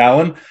St.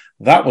 Gallen.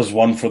 That was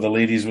one for the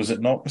ladies, was it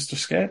not, Mr.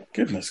 Sked?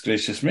 Goodness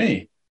gracious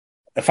me.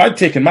 If I'd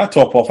taken my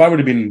top off, I would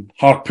have been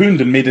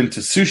harpooned and made into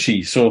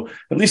sushi. So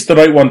at least the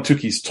right one took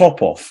his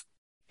top off.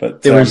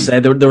 But there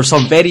were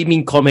some very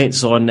mean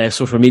comments on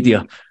social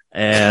media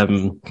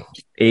aimed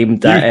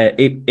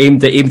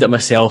at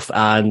myself,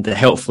 and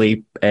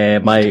helpfully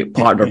my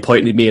partner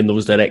pointed me in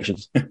those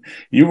directions.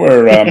 You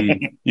were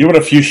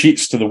a few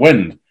sheets to the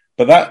wind,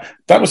 but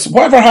that was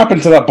whatever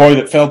happened to that boy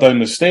that fell down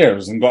the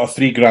stairs and got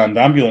a $3,000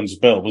 ambulance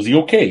bill. Was he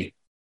okay?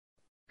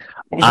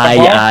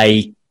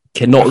 I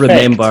cannot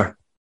remember.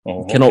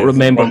 Oh, okay. Cannot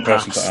remember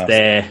past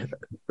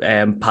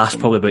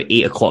probably about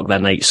 8 o'clock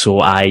that night. So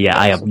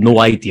I have no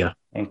idea.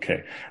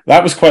 Okay.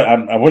 That was quite,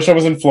 I wish I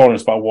was in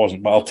Florence, but I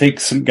wasn't. But I'll take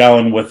St.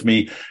 Gallen with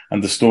me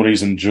and the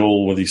stories and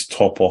Joel with his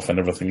top off and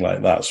everything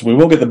like that. So we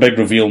will get the big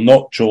reveal,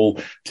 not Joel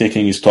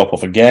taking his top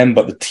off again,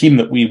 but the team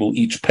that we will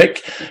each pick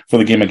for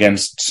the game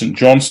against St.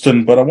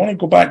 Johnstone. But I want to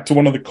go back to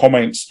one of the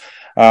comments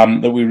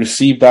that we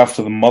received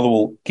after the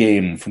Motherwell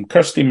game from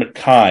Kirsty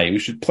Mackay. We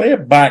should play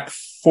it back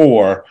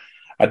 4,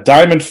 a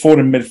diamond 4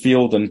 in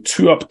midfield and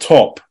 2 up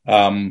top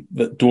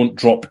that don't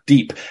drop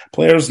deep.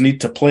 Players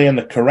need to play in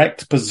the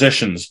correct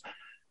positions.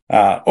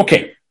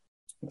 Okay,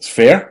 that's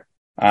fair.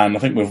 And I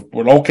think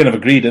we're all kind of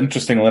agreed,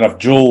 interestingly enough,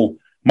 Joel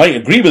might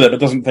agree with it, but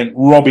doesn't think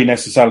Robbie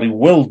necessarily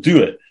will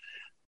do it.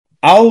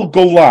 I'll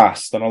go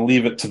last, and I'll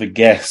leave it to the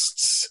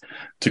guests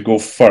to go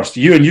first.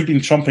 Ewan, you've been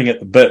chomping at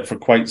the bit for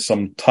quite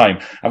some time.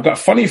 I've got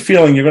a funny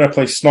feeling you're going to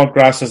play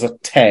Snodgrass as a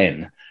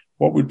 10.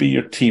 What would be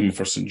your team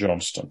for St.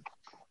 Johnstone?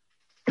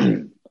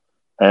 No,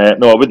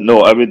 I wouldn't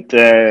know. I would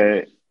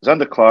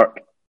Xander Clark,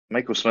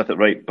 Michael Smith at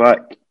right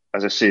back,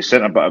 as I say,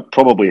 centre back,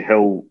 probably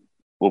Hill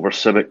over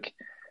Civic,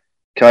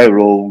 Kai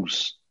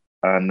Rolls,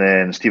 and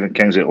then Stephen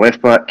Kingsley at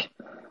left back.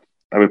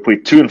 I would play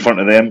 2 in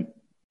front of them,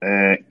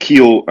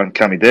 Keogh and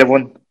Cammy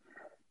Devlin.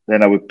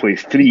 Then I would play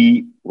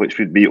 3, which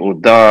would be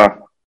Oda,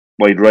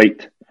 wide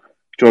right,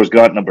 George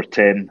Grant, number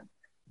 10.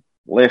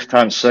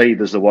 Left-hand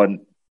side is the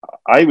one,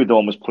 I would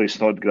almost play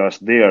Snodgrass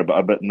there, but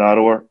a bit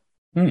narrower.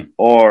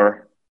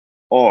 Or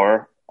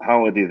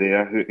Halliday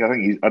there, who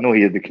I know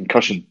he had the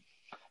concussion,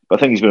 but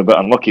I think he's been a bit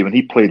unlucky when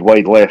he played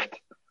wide left,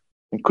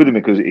 including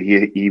because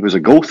he was a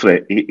goal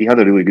threat. He had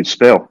a really good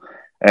spell.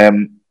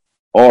 And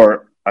I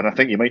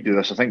think you might do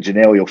this, I think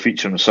Ginnelly will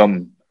feature in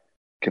some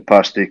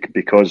capacity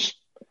because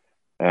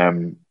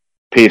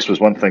pace was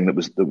one thing that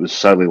was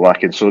sadly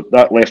lacking. So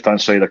that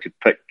left-hand side I could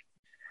pick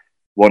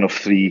one of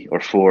 3 or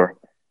 4,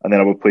 and then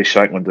I would play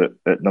Shankland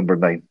at number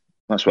 9.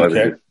 That's what I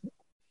would do.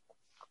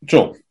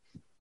 Joel?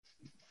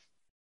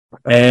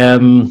 I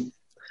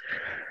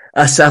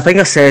think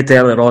I said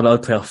earlier on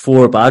I'd play a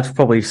 4, but I'd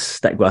probably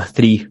stick with a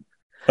 3.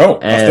 Oh,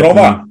 after all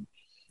that?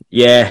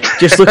 Yeah,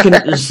 just looking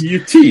at this. You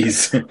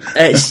tease.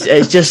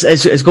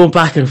 It's going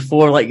back and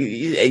forth. Like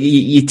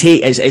you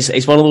take,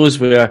 it's one of those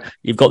where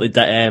you've got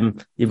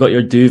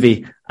your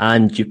duvet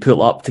and you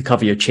pull up to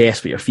cover your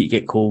chest, but your feet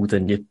get cold,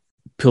 and you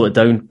pull it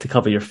down to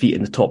cover your feet,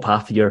 and the top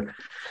half of your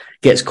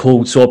gets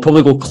cold. So I'll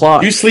probably go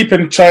Clark. You sleep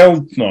in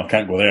child? No, I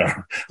can't go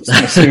there.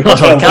 Duvets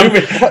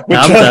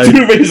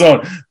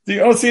on.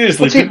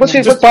 Seriously?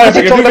 Just buy a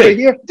bigger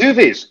duvet.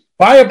 Duvets.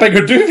 Buy a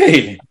bigger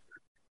duvet.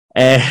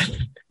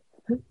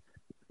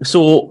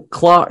 So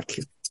Clark,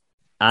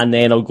 and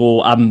then I'll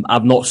go. I'm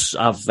not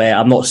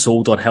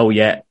sold on Hill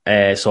yet.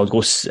 So I'll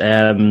go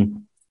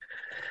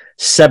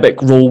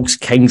Civic, Rolls,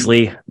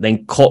 Kingsley,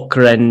 then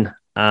Cochrane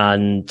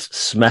and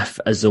Smith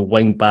as the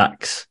wing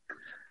backs.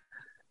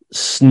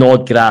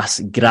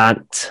 Snodgrass,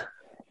 Grant,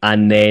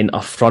 and then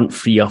a front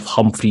 3 of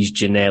Humphreys,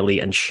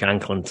 Ginnelly, and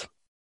Shankland.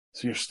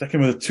 So you're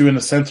sticking with the 2 in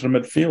the centre of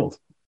midfield.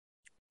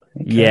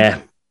 Okay. Yeah.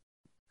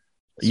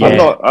 So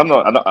I'm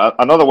not.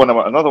 Another one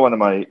of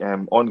my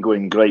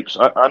ongoing gripes.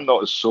 I'm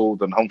not as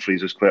sold on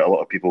Humphreys as quite a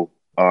lot of people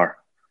are.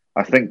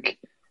 I think,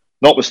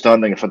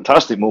 notwithstanding a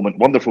fantastic moment,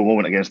 wonderful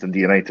moment against Dundee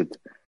United,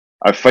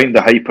 I find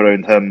the hype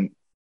around him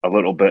a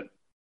little bit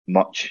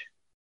much.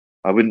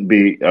 I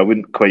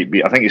wouldn't quite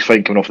be. I think he's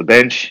fine coming off the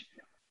bench.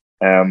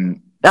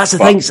 That's the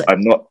thing.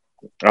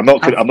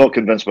 I'm not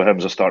convinced by him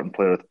as a starting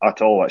player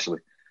at all. Actually,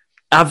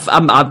 I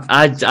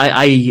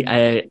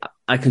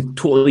can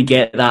totally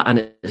get that, and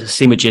it's the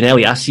same with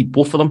Ginnelly. I see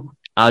both of them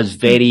as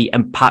very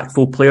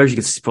impactful players.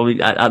 You could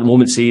probably at the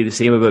moment say the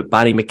same about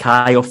Barry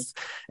Mackay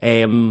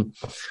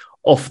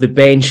off the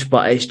bench,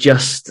 but it's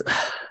just,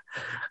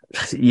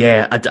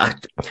 yeah. I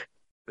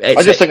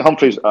just think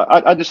Humphreys.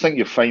 I just think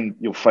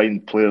you'll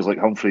find players like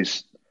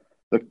Humphreys.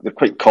 They're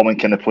quite common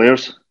kind of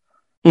players,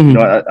 you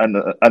know.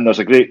 And there's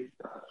a great.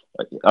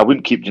 I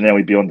wouldn't keep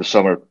Ginnelly beyond the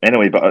summer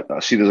anyway, but I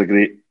see there's a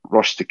great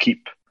rush to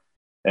keep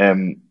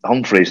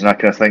Humphreys, and I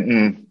kind of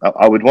think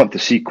I would want to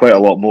see quite a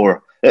lot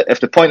more.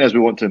 If the point is we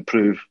want to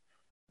improve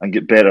and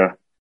get better,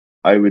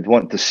 I would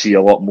want to see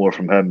a lot more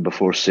from him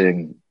before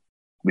saying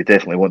we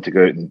definitely want to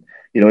go out and,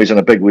 you know, he's on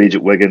a big wage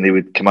at Wigan. They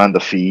would command a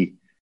fee.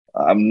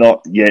 I'm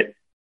not yet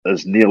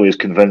as nearly as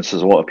convinced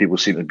as a lot of people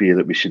seem to be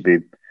that we should be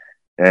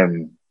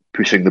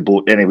pushing the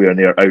boat anywhere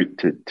near out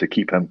to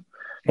keep him.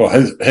 Well,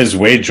 his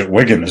wage at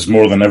Wigan is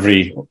more than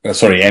any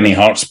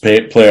Hearts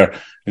player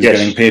is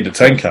getting paid at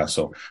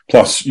Tynecastle.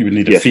 Plus, you would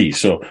need a fee.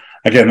 So,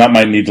 again, that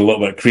might need a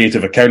little bit of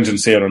creative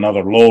accountancy or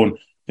another loan.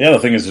 The other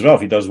thing is as well,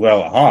 if he does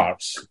well at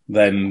Hearts,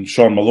 then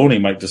Sean Maloney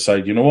might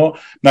decide, you know what?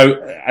 Now,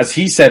 as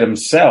he said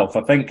himself,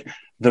 I think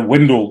the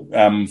window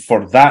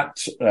for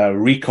that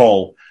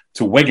recall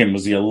to Wigan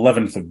was the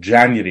 11th of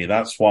January.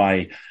 That's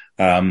why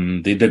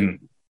they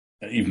didn't,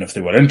 even if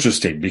they were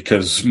interested,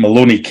 because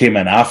Maloney came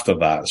in after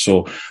that.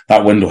 So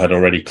that window had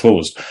already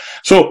closed.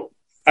 So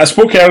I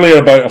spoke earlier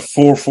about a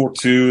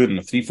 4-4-2 and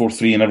a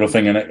 3-4-3 and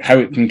everything, and how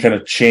it can kind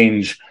of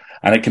change,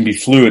 and it can be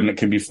fluid and it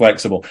can be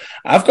flexible.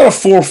 I've got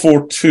a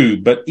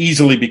 4-4-2, but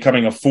easily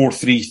becoming a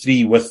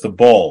 4-3-3 with the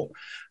ball.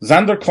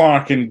 Zander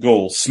Clark in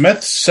goal. Smith,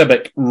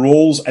 Sibbick,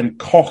 Rolls and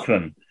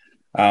Cochrane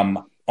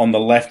on the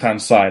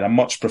left-hand side. I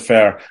much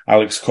prefer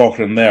Alex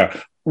Cochrane there.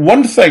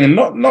 One thing, and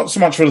not so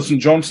much for the St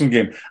Johnstone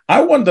game,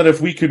 I wondered if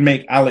we could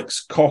make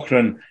Alex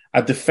Cochrane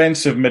a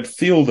defensive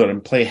midfielder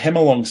and play him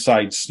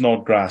alongside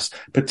Snodgrass,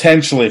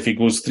 potentially if he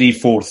goes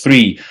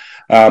 3-4-3,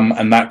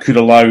 and that could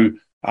allow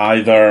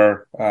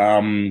either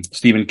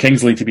Stephen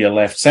Kingsley to be a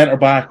left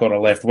centre-back or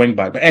a left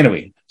wing-back. But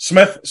anyway,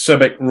 Smith,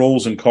 Sibbick,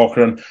 Rolls and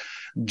Cochrane,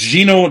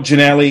 Gino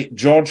Ginnelly,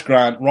 George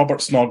Grant,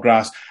 Robert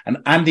Snodgrass and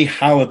Andy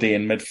Halliday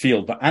in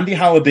midfield. But Andy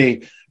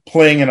Halliday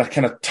playing in a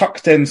kind of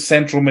tucked-in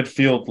central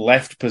midfield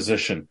left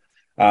position.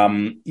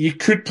 You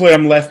could play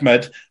him left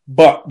mid,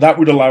 but that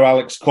would allow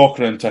Alex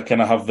Cochrane to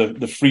kind of have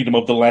the freedom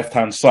of the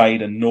left-hand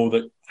side and know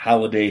that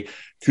Halliday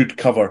could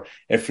cover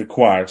if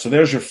required. So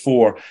there's your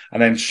four,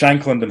 and then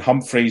Shankland and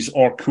Humphreys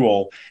or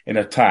Kuhl in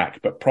attack,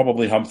 but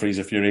probably Humphreys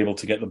if you're able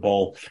to get the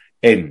ball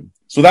in.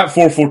 So that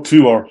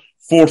 4-4-2 or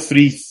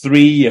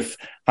 4-3-3 if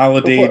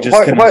Halliday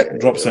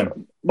drops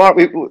in. Mark,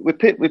 we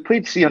paid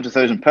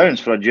 £300,000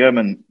 for a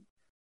German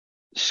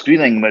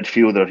screening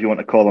midfielder, if you want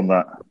to call him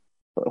that.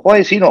 Why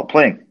is he not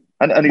playing?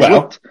 And he's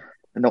looked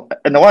in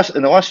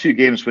the last few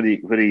games where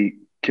he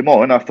came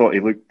on, I thought he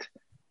looked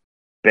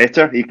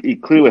better. He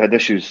clearly had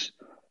issues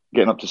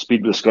getting up to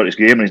speed with the Scottish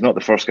game, and he's not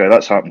the first guy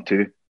that's happened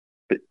to.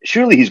 But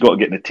surely he's got to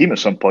get in the team at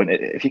some point.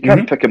 If you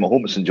can't pick him at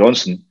home at St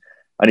Johnstone,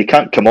 and he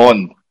can't come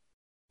on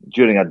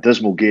during a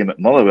dismal game at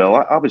Motherwell,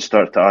 I would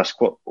start to ask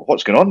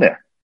what's going on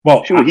there.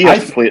 Well, surely he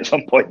has to play at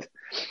some point.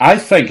 I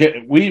think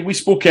we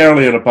spoke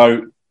earlier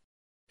about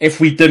if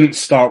we didn't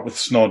start with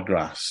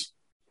Snodgrass,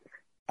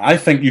 I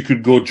think you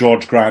could go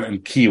George Grant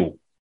and Keogh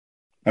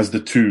as the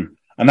two.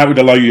 And that would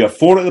allow you a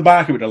 4 at the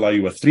back. It would allow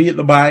you a 3 at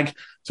the back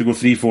to go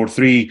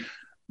 3-4-3.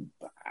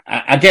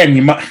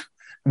 Again,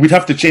 we'd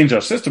have to change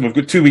our system. We've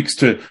got 2 weeks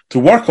to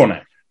work on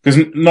it,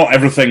 because not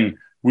everything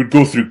would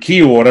go through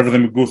Keogh or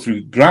everything would go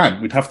through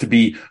Grant. We'd have to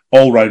be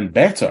all round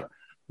better.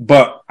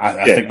 But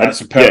I think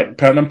that's a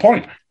pertinent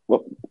point.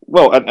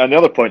 Well, and the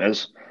other point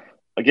is,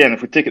 again,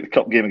 if we take it the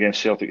cup game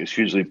against Celtic, it's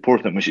hugely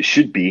important, which it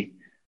should be.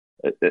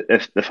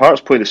 If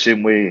Hearts play the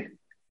same way,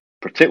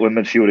 particularly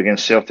in midfield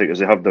against Celtic, as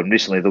they have done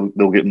recently,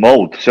 they'll get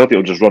mauled. Celtic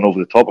will just run over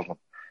the top of them.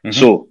 Mm-hmm.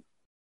 So,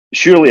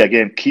 surely,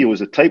 again, Keogh is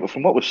the type, but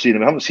from what we've seen,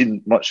 we haven't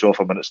seen much of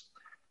him, and it's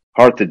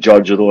hard to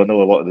judge, although I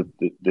know a lot of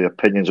the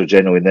opinions are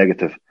generally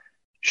negative.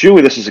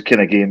 Surely this is the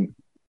kind of game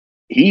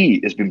he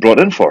has been brought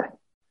in for.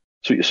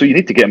 So you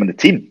need to get him in the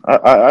team.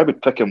 I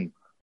would pick him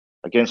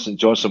against St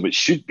Johnstone, which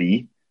should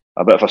be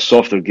a bit of a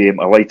softer game,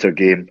 a lighter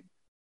game,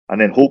 and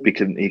then hope he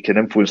can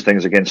influence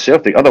things against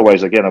Celtic.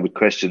 Otherwise, again, I would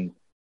question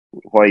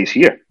why he's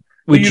here.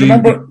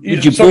 Joel,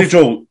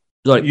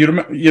 you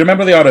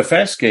remember the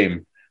RFS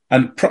game,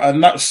 and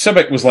that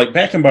Sibbick was like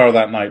Beckenbauer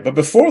that night. But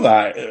before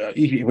that,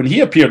 when he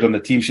appeared on the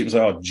team sheet, it was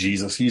like, oh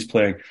Jesus, he's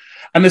playing.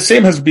 And the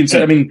same has been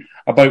said. I mean,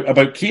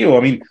 about Keogh.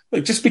 I mean,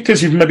 just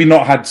because you've maybe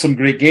not had some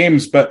great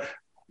games, but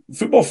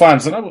football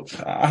fans, and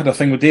I had a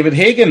thing with David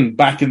Hagan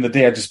back in the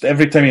day.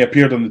 Every time he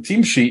appeared on the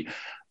team sheet,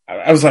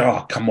 I was like,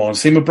 oh, come on.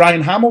 Same with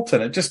Brian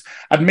Hamilton.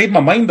 I'd made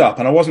my mind up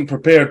and I wasn't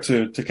prepared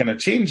to kind of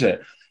change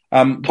it.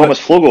 Thomas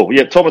Flogel.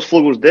 Yeah, Thomas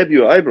Flogel's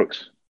debut at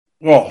Ibrox.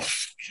 Oh,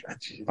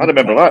 I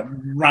remember that.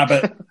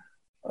 Rabbit.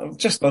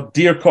 Just a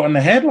deer caught in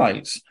the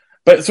headlights.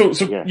 But so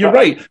yeah, you're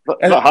right.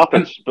 That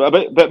happens.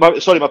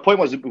 But sorry, my point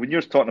was that when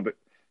you're talking about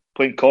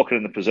playing Cochrane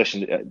in the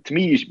position, to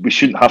me, we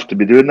shouldn't have to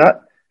be doing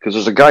that, because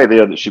there's a guy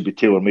there that should be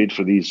tailor-made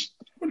for these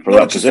for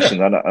that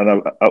position, and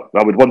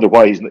I would wonder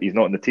why he's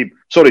not in the team.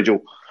 Sorry,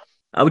 Joe.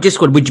 I would just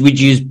go. Would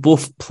you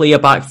both play a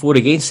back four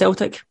against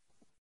Celtic?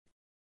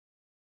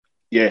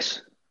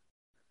 Yes,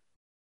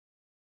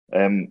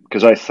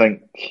 because I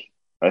think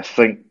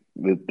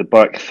the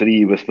back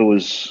three with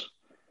those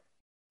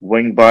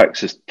wing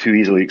backs is too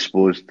easily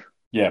exposed.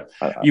 Yeah,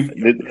 we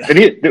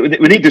need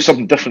to do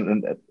something different.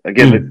 And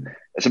again,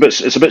 it's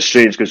a bit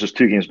strange because there's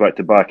 2 games back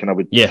to back, and I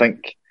would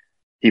think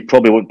he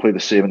probably won't play the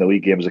same in the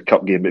league game as a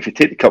cup game. But if you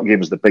take the cup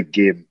game as the big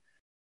game,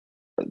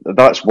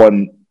 that's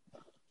one.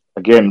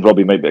 Again,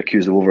 Robbie might be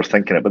accused of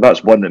overthinking it, but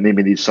that's one that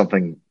maybe needs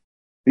something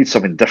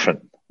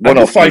different. One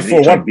off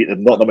 5-4-1. Beat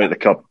them, knock them out of the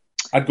cup.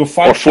 I'd go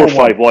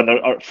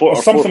 5-4-1 or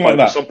something like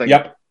that. Something.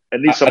 Yep. It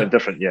needs something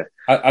different, yeah.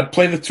 I'd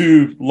play the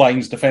 2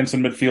 lines, defence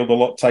and midfield, a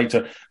lot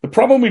tighter. The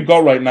problem we've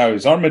got right now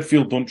is our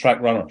midfield don't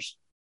track runners.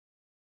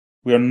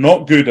 We are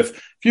not good.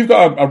 If you've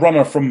got a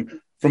runner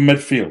from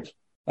midfield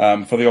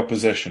for the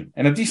opposition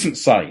in a decent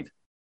side,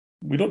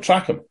 we don't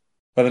track him.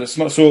 Whether it's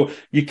not so,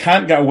 you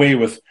can't get away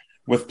with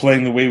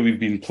playing the way we've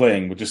been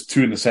playing with just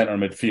 2 in the centre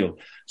midfield.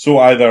 So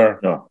either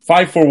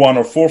 5-4-1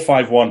 or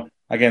 4-5-1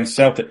 against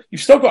Celtic.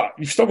 You've still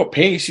got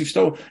pace.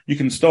 You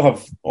can still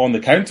have on the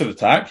counter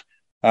attack.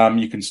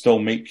 You can still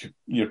make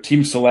your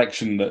team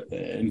selection that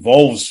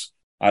involves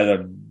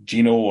either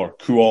Gino or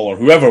Kuol or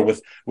whoever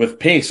with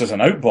pace as an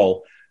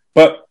outball.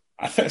 But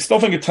I still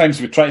think at times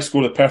we try to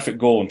score the perfect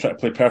goal and try to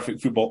play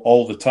perfect football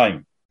all the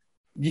time.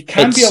 You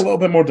can be a little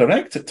bit more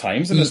direct at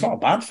times, and it's not a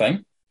bad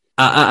thing.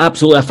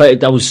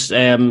 Absolutely. I was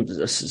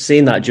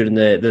saying that during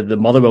the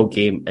Motherwell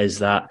game, is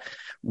that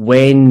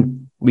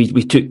when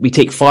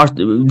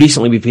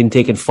recently we've been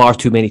taking far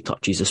too many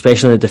touches,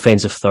 especially in the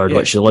defensive third,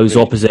 which allows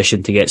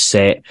opposition to get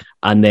set.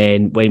 And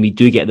then when we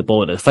do get the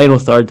ball into the final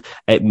third,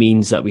 it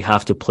means that we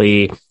have to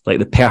play like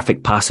the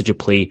perfect passage of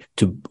play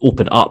to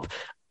open up.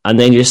 And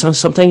then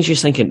sometimes you're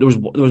thinking, there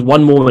was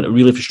one moment that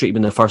really frustrated me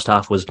in the first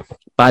half was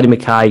Barry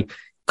Mackay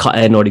cut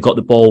in, or he got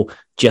the ball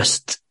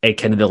just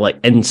kind of the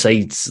like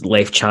inside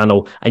left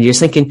channel, and you're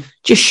thinking,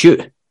 just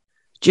shoot.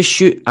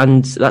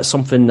 And that's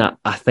something that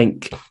I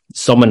think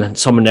someone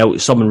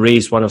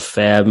raised one of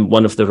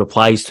the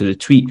replies to the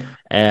tweet,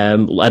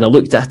 and I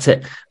looked at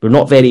it. We're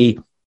not very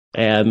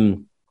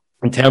in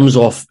terms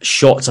of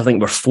shots. I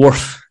think we're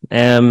fourth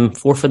in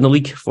the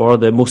league for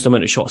the most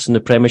amount of shots in the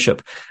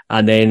Premiership,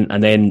 and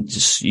then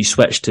just, you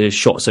switch to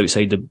shots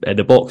outside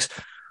the box,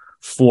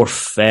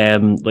 fourth,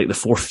 like the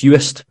fourth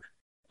fewest.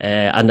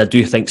 And I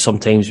do think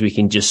sometimes we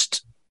can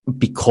just,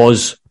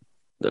 because,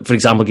 for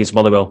example, against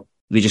Motherwell,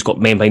 they just got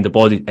men behind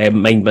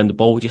the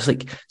ball. Just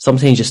like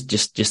sometimes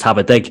just have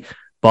a dig.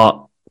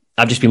 But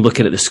I've just been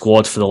looking at the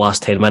squad for the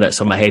last 10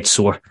 minutes and my head's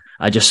sore.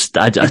 I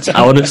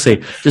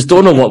honestly just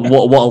don't know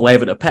what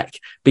 11 to pick,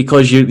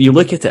 because you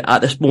look at it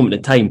at this moment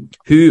in time,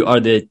 who are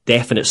the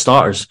definite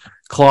starters?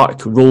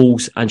 Clark,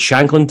 Rolls and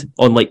Shankland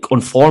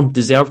on form,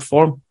 deserved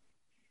form.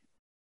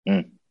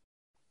 No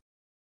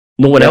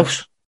one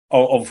else.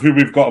 Of who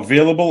we've got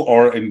available,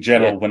 or in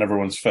general when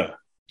everyone's fit?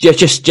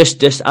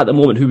 Just at the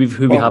moment, who we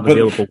have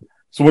available.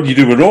 So what do you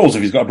do with Rolls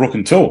if he's got a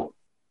broken toe?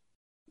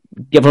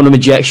 Give him an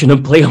injection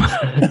and play him.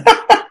 I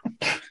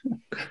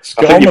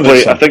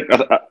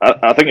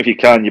think if you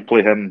can, you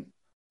play him.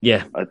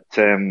 Yeah.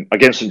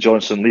 Against St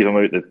Johnstone, leave him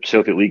out the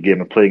Celtic League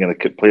game and play him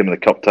in the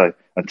cup tie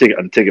and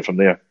take it from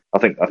there. I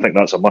think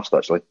that's a must,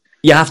 actually.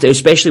 You have to,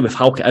 especially with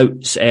Halkett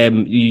out.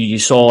 You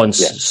saw on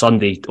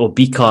Sunday,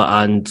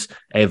 Obika and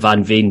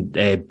Van Veen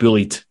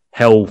bullied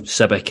Hill,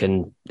 Sibbick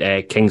and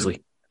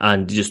Kingsley,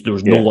 and there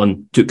was no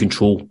one took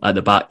control at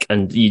the back.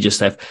 And you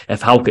just,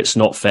 if Halkett's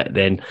not fit,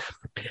 then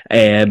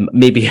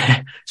maybe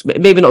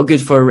not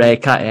good for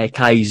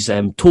Kai's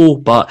toe,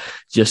 but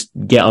just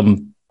get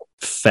him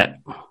fit.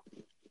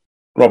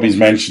 Robbie's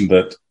mentioned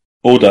that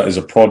Oda is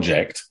a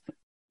project.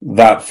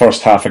 That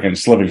first half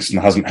against Livingston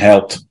hasn't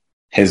helped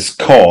his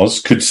cause.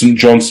 Could St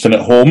Johnstone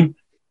at home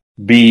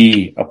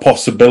be a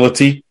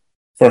possibility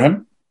for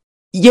him?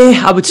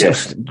 Yeah, I would say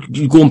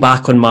going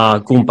back on my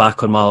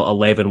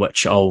 11,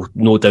 which I'll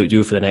no doubt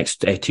do for the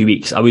next 2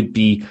 weeks. I would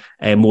be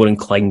more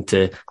inclined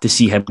to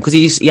see him, because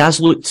he has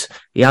looked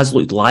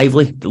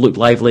lively. He looked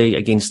lively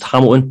against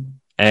Hamilton.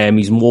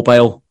 He's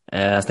mobile.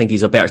 I think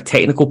he's a better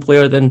technical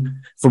player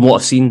from what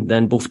I've seen,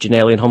 than both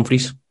Ginnelly and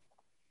Humphreys.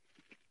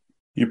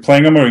 You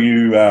playing him, or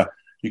are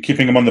you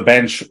keeping him on the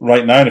bench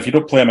right now? And if you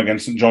don't play him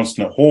against St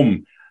Johnstone at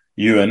home,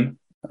 Ewan,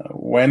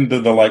 when do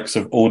the likes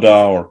of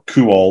Oda or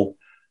Kuol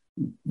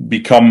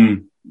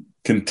become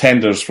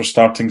contenders for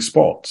starting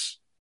spots?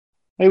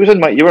 You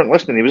weren't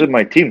listening. He was in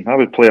my team. I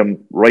would play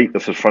him right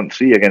of the front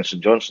three against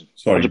St Johnstone.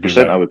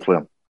 100% I would play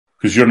him.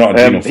 Because you're not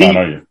a Gino fan,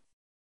 are you?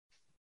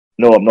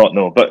 No, I'm not.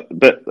 No, but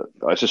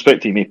I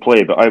suspect he may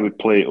play. But I would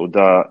play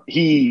Oda.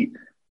 He's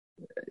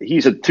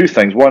had two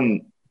things.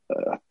 One,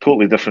 a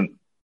totally different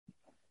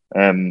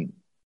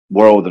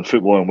world and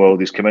footballing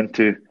world he's come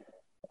into.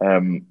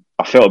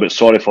 I felt a bit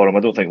sorry for him. I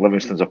don't think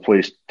Livingston's a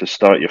place to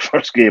start your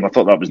first game. I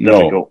thought that was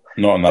difficult.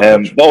 Not on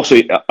that but also,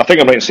 I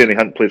think I might say he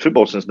hadn't played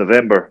football since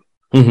November.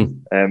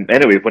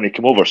 Anyway, when he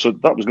came over, so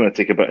that was going to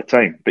take a bit of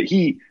time. But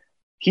he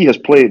he has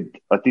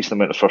played a decent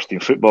amount of first team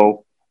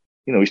football.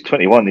 You know, he's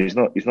 21. He's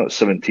not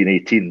 17,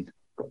 18.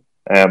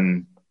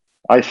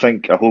 I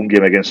think a home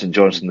game against St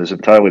Johnstone is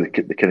entirely the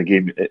kind of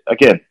game.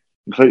 Again,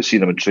 without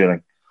seeing him in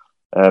training,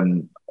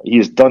 he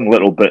has done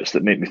little bits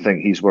that make me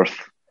think he's worth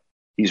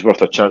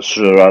a chance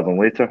sooner rather than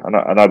later, and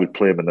I would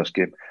play him in this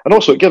game. And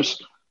also, it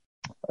gives,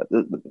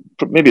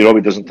 maybe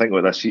Robbie doesn't think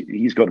like this.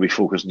 He's got to be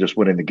focused on just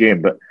winning the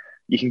game, but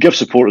you can give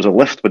supporters a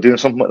lift by doing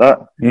something like that.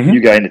 Mm-hmm. You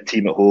guy in the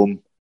team at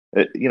home,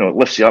 it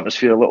lifts the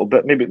atmosphere a little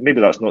bit.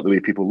 Maybe that's not the way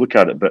people look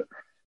at it, but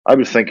I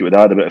would think it would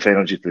add a bit of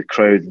energy to the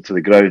crowd and to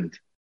the ground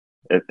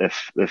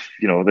if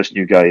this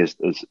new guy is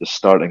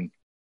starting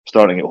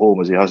at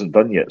home as he hasn't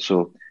done yet.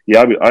 So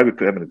yeah, I would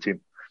put him in the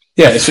team.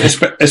 Yeah,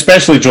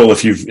 especially Joel,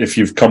 if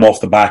you've come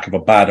off the back of a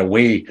bad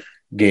away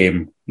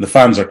game, the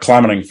fans are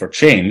clamouring for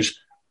change,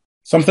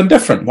 something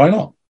different. Why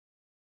not?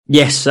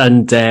 Yes,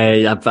 and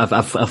I've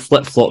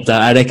flip flopped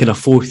that. I reckon a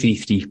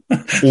 4-3-3.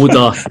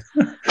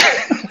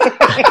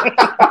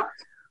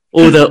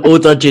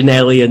 Oda,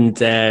 Ginnelly, and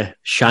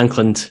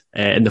Shankland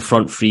in the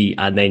front three,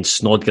 and then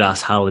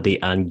Snodgrass, Halliday,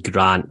 and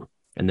Grant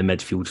in the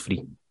midfield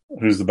three.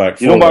 Who's the back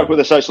four? You know, Mark, what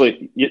this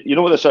actually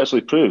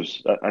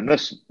proves, and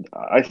this,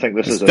 I think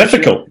this is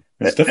difficult.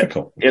 It's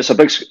difficult. It's a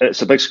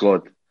big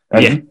squad,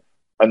 and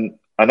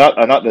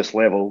at this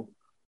level,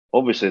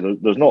 obviously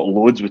there's not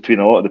loads between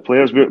a lot of the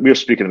players. We're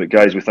speaking about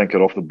guys we think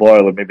are off the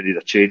boil or maybe need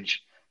a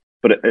change,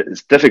 but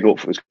it's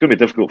difficult. It's going to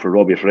be difficult for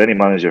Robbie, for any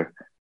manager,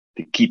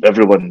 to keep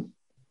everyone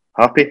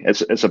happy.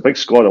 It's a big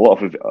squad, a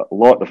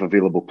lot of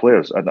available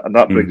players, and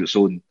that brings its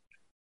own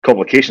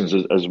complications,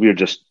 as we're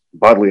just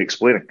badly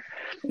explaining.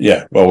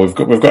 Yeah, well, we've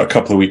got a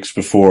couple of weeks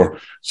before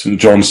St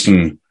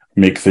Johnstone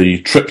make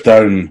the trip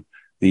down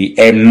the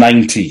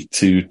M90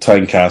 to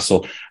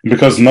Tynecastle, and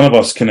because none of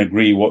us can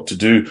agree what to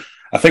do,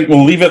 I think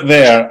we'll leave it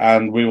there,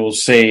 and we will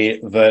say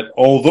that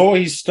although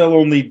he's still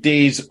only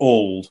days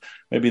old,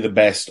 maybe the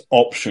best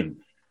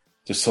option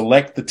to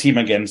select the team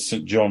against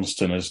St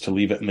Johnstone is to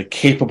leave it in the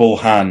capable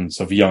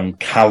hands of young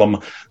Callum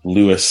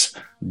Lewis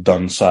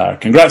Dunsire.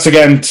 Congrats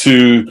again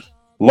to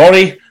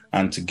Laurie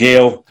and to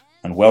Gail,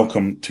 and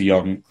welcome to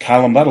young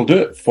Callum. That'll do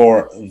it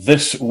for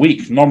this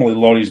week. Normally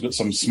Laurie's got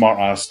some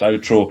smart-assed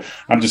outro.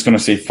 I'm just going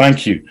to say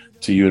thank you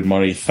to Ewan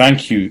Murray.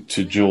 Thank you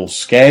to Joel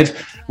Sked.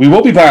 We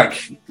will be back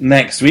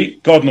next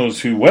week. God knows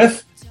who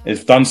with.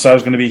 If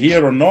Dunsire's going to be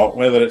here or not,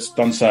 whether it's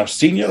Dunsire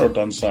Senior or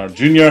Dunsire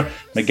Junior.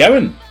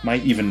 McGowan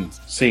might even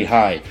say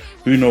hi.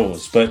 Who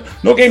knows? But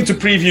no game to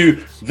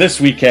preview this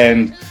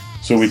weekend,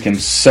 so we can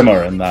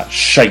simmer in that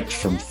shite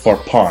from Fir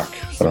Park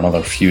for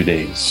another few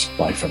days.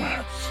 Bye for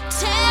now.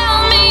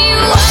 Tell me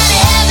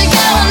whatever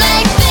gonna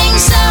make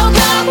things so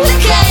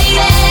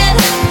complicated.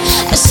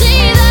 I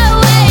see the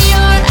way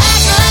you're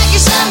acting like you're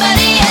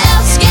somebody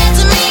else,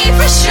 gets me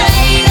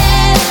frustrated.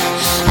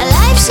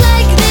 Life's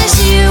like this,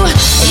 you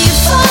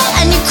fall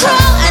and you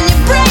crawl and you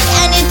break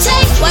and you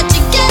take what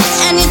you get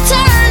and you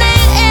turn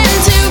it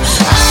into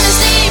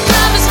honesty.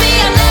 Promise me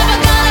I'm never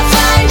gonna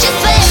find you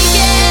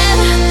faking.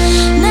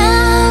 No,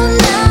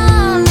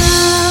 no, no.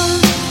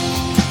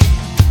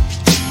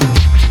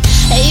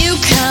 You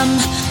come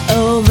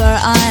over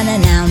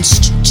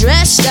unannounced,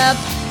 dressed up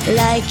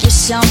like you're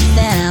something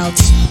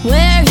else.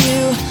 Where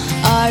you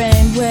are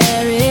and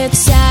where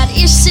it's at,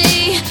 you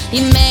see,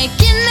 you're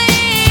making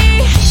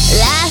me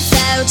laugh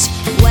out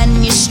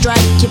when you strike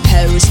your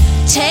pose.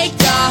 Take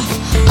off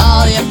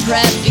all your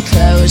preppy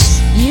clothes.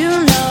 You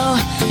know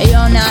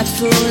you're not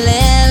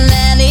fooling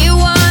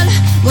anyone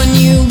when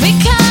you